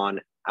focus on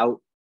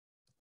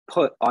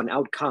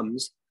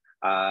outcomes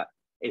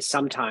is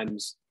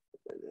sometimes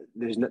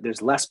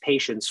there's less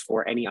patience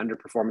for any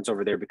underperformance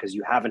over there because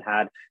you haven't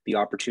had the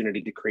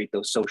opportunity to create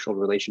those social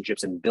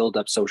relationships and build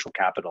up social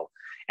capital.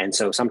 And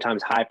so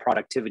sometimes high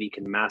productivity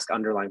can mask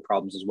underlying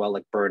problems as well,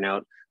 like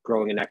burnout,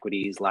 growing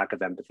inequities, lack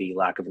of empathy,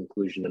 lack of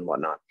inclusion, and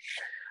whatnot.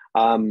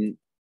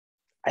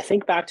 I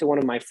think back to one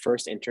of my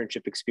first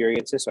internship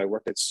experiences. So I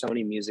worked at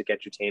Sony Music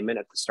Entertainment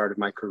at the start of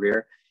my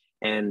career,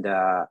 and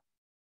I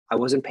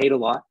wasn't paid a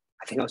lot.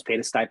 I think I was paid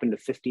a stipend of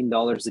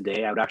 $15 a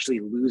day. I would actually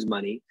lose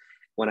money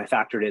when I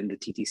factored in the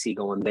TTC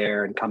going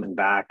there and coming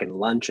back and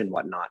lunch and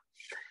whatnot.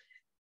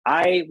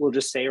 I will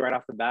just say right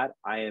off the bat,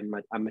 I'm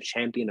a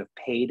champion of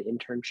paid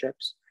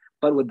internships.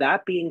 But with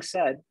that being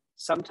said,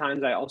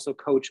 sometimes I also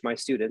coach my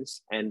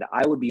students, and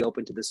I would be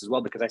open to this as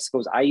well, because I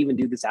suppose I even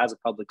do this as a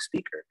public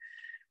speaker,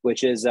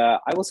 which is I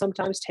will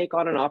sometimes take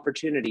on an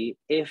opportunity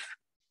if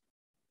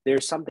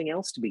there's something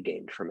else to be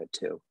gained from it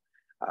too.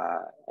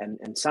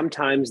 And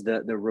sometimes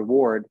the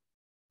reward,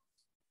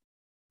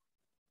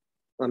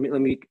 let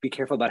me be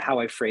careful about how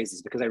I phrase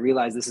this, because I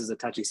realize this is a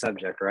touchy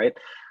subject, right?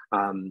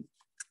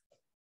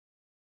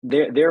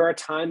 There are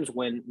times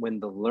when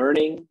the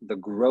learning, the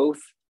growth,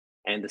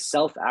 and the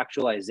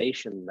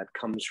self-actualization that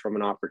comes from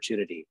an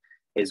opportunity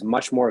is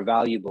much more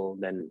valuable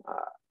than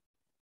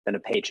a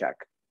paycheck.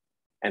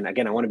 And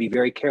again, I want to be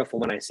very careful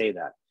when I say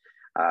that.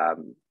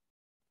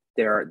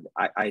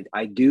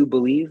 I do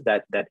believe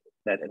that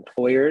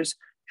employers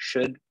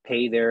should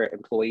pay their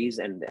employees,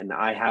 and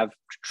I have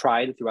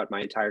tried throughout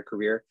my entire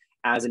career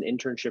as an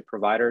internship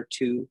provider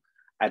to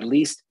at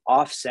least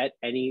offset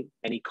any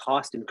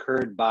cost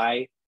incurred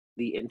by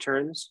the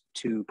interns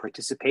to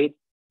participate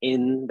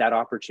in that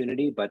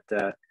opportunity. But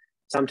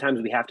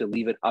sometimes we have to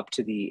leave it up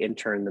to the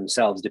intern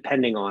themselves,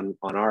 depending on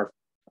our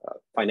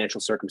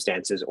financial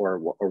circumstances or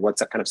what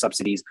kind of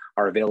subsidies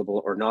are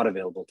available or not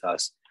available to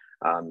us.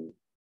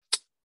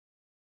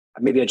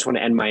 Maybe I just want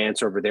to end my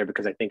answer over there,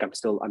 because I think I'm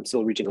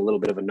still reaching a little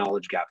bit of a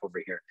knowledge gap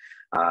over here.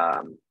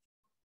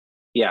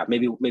 Yeah,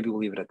 maybe we'll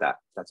leave it at that.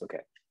 That's okay.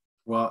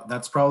 Well,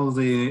 that's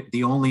probably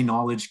the only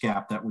knowledge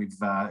gap that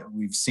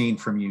we've seen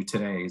from you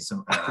today,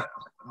 so,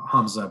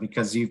 Hamza,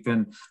 because you've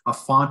been a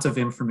font of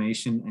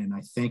information, and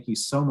I thank you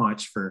so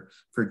much for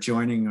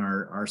joining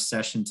our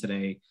session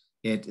today.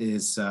 It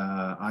is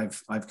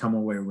I've come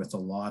away with a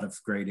lot of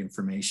great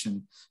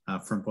information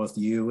from both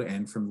you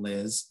and from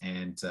Liz,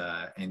 and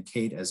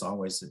Kate, as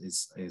always,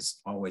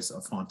 is always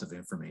a font of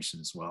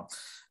information as well.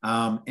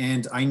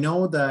 And I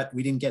know that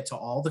we didn't get to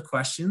all the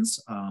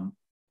questions.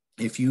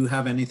 If you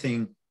have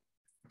anything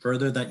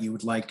further that you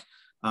would like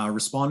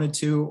responded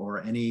to,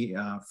 or any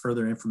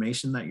further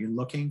information that you're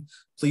looking,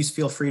 please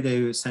feel free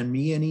to send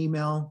me an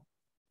email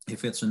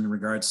if it's in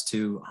regards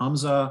to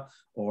Hamza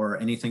or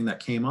anything that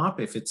came up.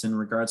 If it's in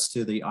regards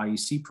to the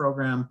IEC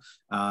program,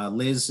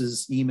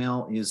 Liz's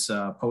email is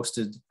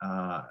posted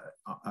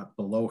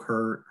below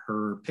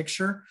her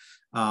picture.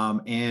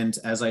 And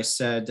as I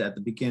said at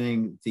the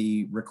beginning,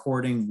 the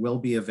recording will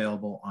be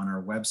available on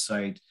our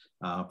website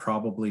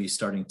probably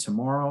starting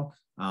tomorrow.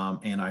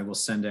 And I will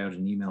send out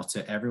an email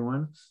to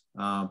everyone.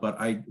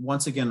 But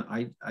once again,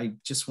 I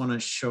just want to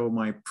show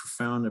my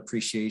profound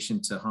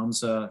appreciation to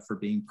Hamza for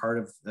being part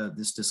of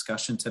this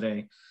discussion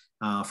today,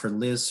 for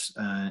Liz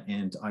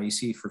and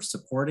IEC for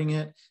supporting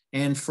it,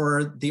 and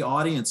for the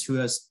audience who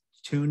has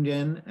tuned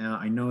in.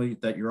 I know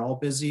that you're all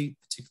busy,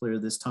 particularly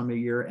this time of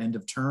year, end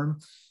of term.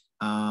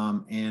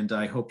 And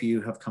I hope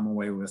you have come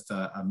away with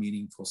a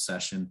meaningful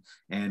session,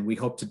 and we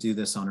hope to do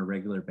this on a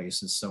regular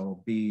basis.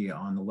 So be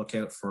on the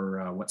lookout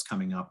for what's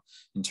coming up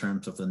in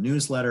terms of the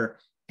newsletter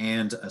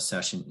and a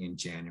session in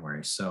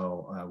January.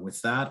 So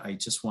with that, I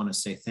just want to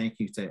say thank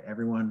you to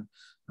everyone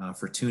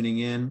for tuning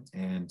in,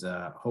 and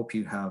hope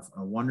you have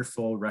a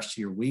wonderful rest of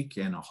your week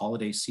and a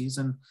holiday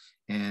season,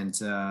 and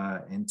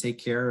take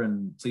care,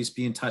 and please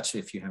be in touch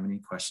if you have any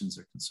questions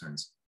or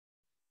concerns.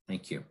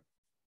 Thank you.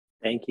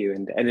 Thank you.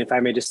 And if I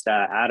may just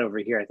add over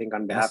here, I think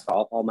on behalf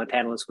of all my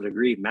panelists would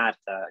agree, Matt,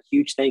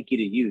 huge thank you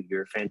to you.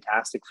 You're a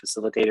fantastic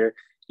facilitator.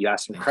 You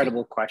asked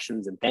incredible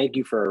questions, and thank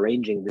you for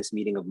arranging this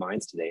meeting of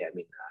minds today. I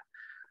mean,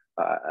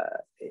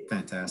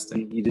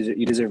 fantastic.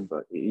 You deserve.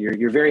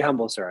 You're very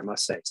humble, sir, I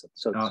must say.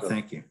 So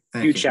thank you.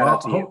 Huge shout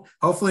out to you.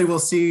 Hopefully, we'll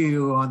see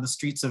you on the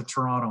streets of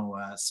Toronto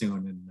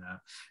soon,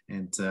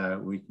 and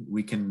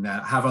we can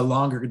have a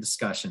longer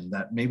discussion.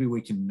 That maybe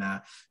we can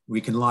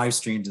live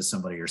stream to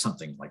somebody or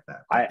something like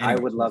that. Anyway, I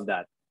would love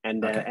that.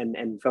 And okay.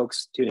 And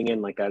folks tuning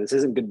in, like this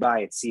isn't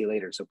goodbye. It's see you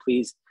later. So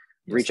please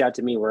reach out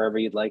to me wherever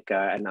you'd like,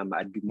 and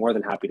I'd be more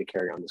than happy to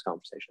carry on this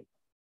conversation.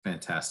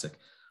 Fantastic.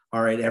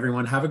 All right,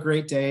 everyone, have a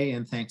great day,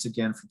 and thanks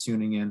again for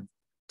tuning in.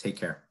 Take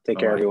care. Take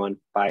care, everyone.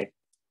 Bye. Thank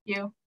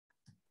you.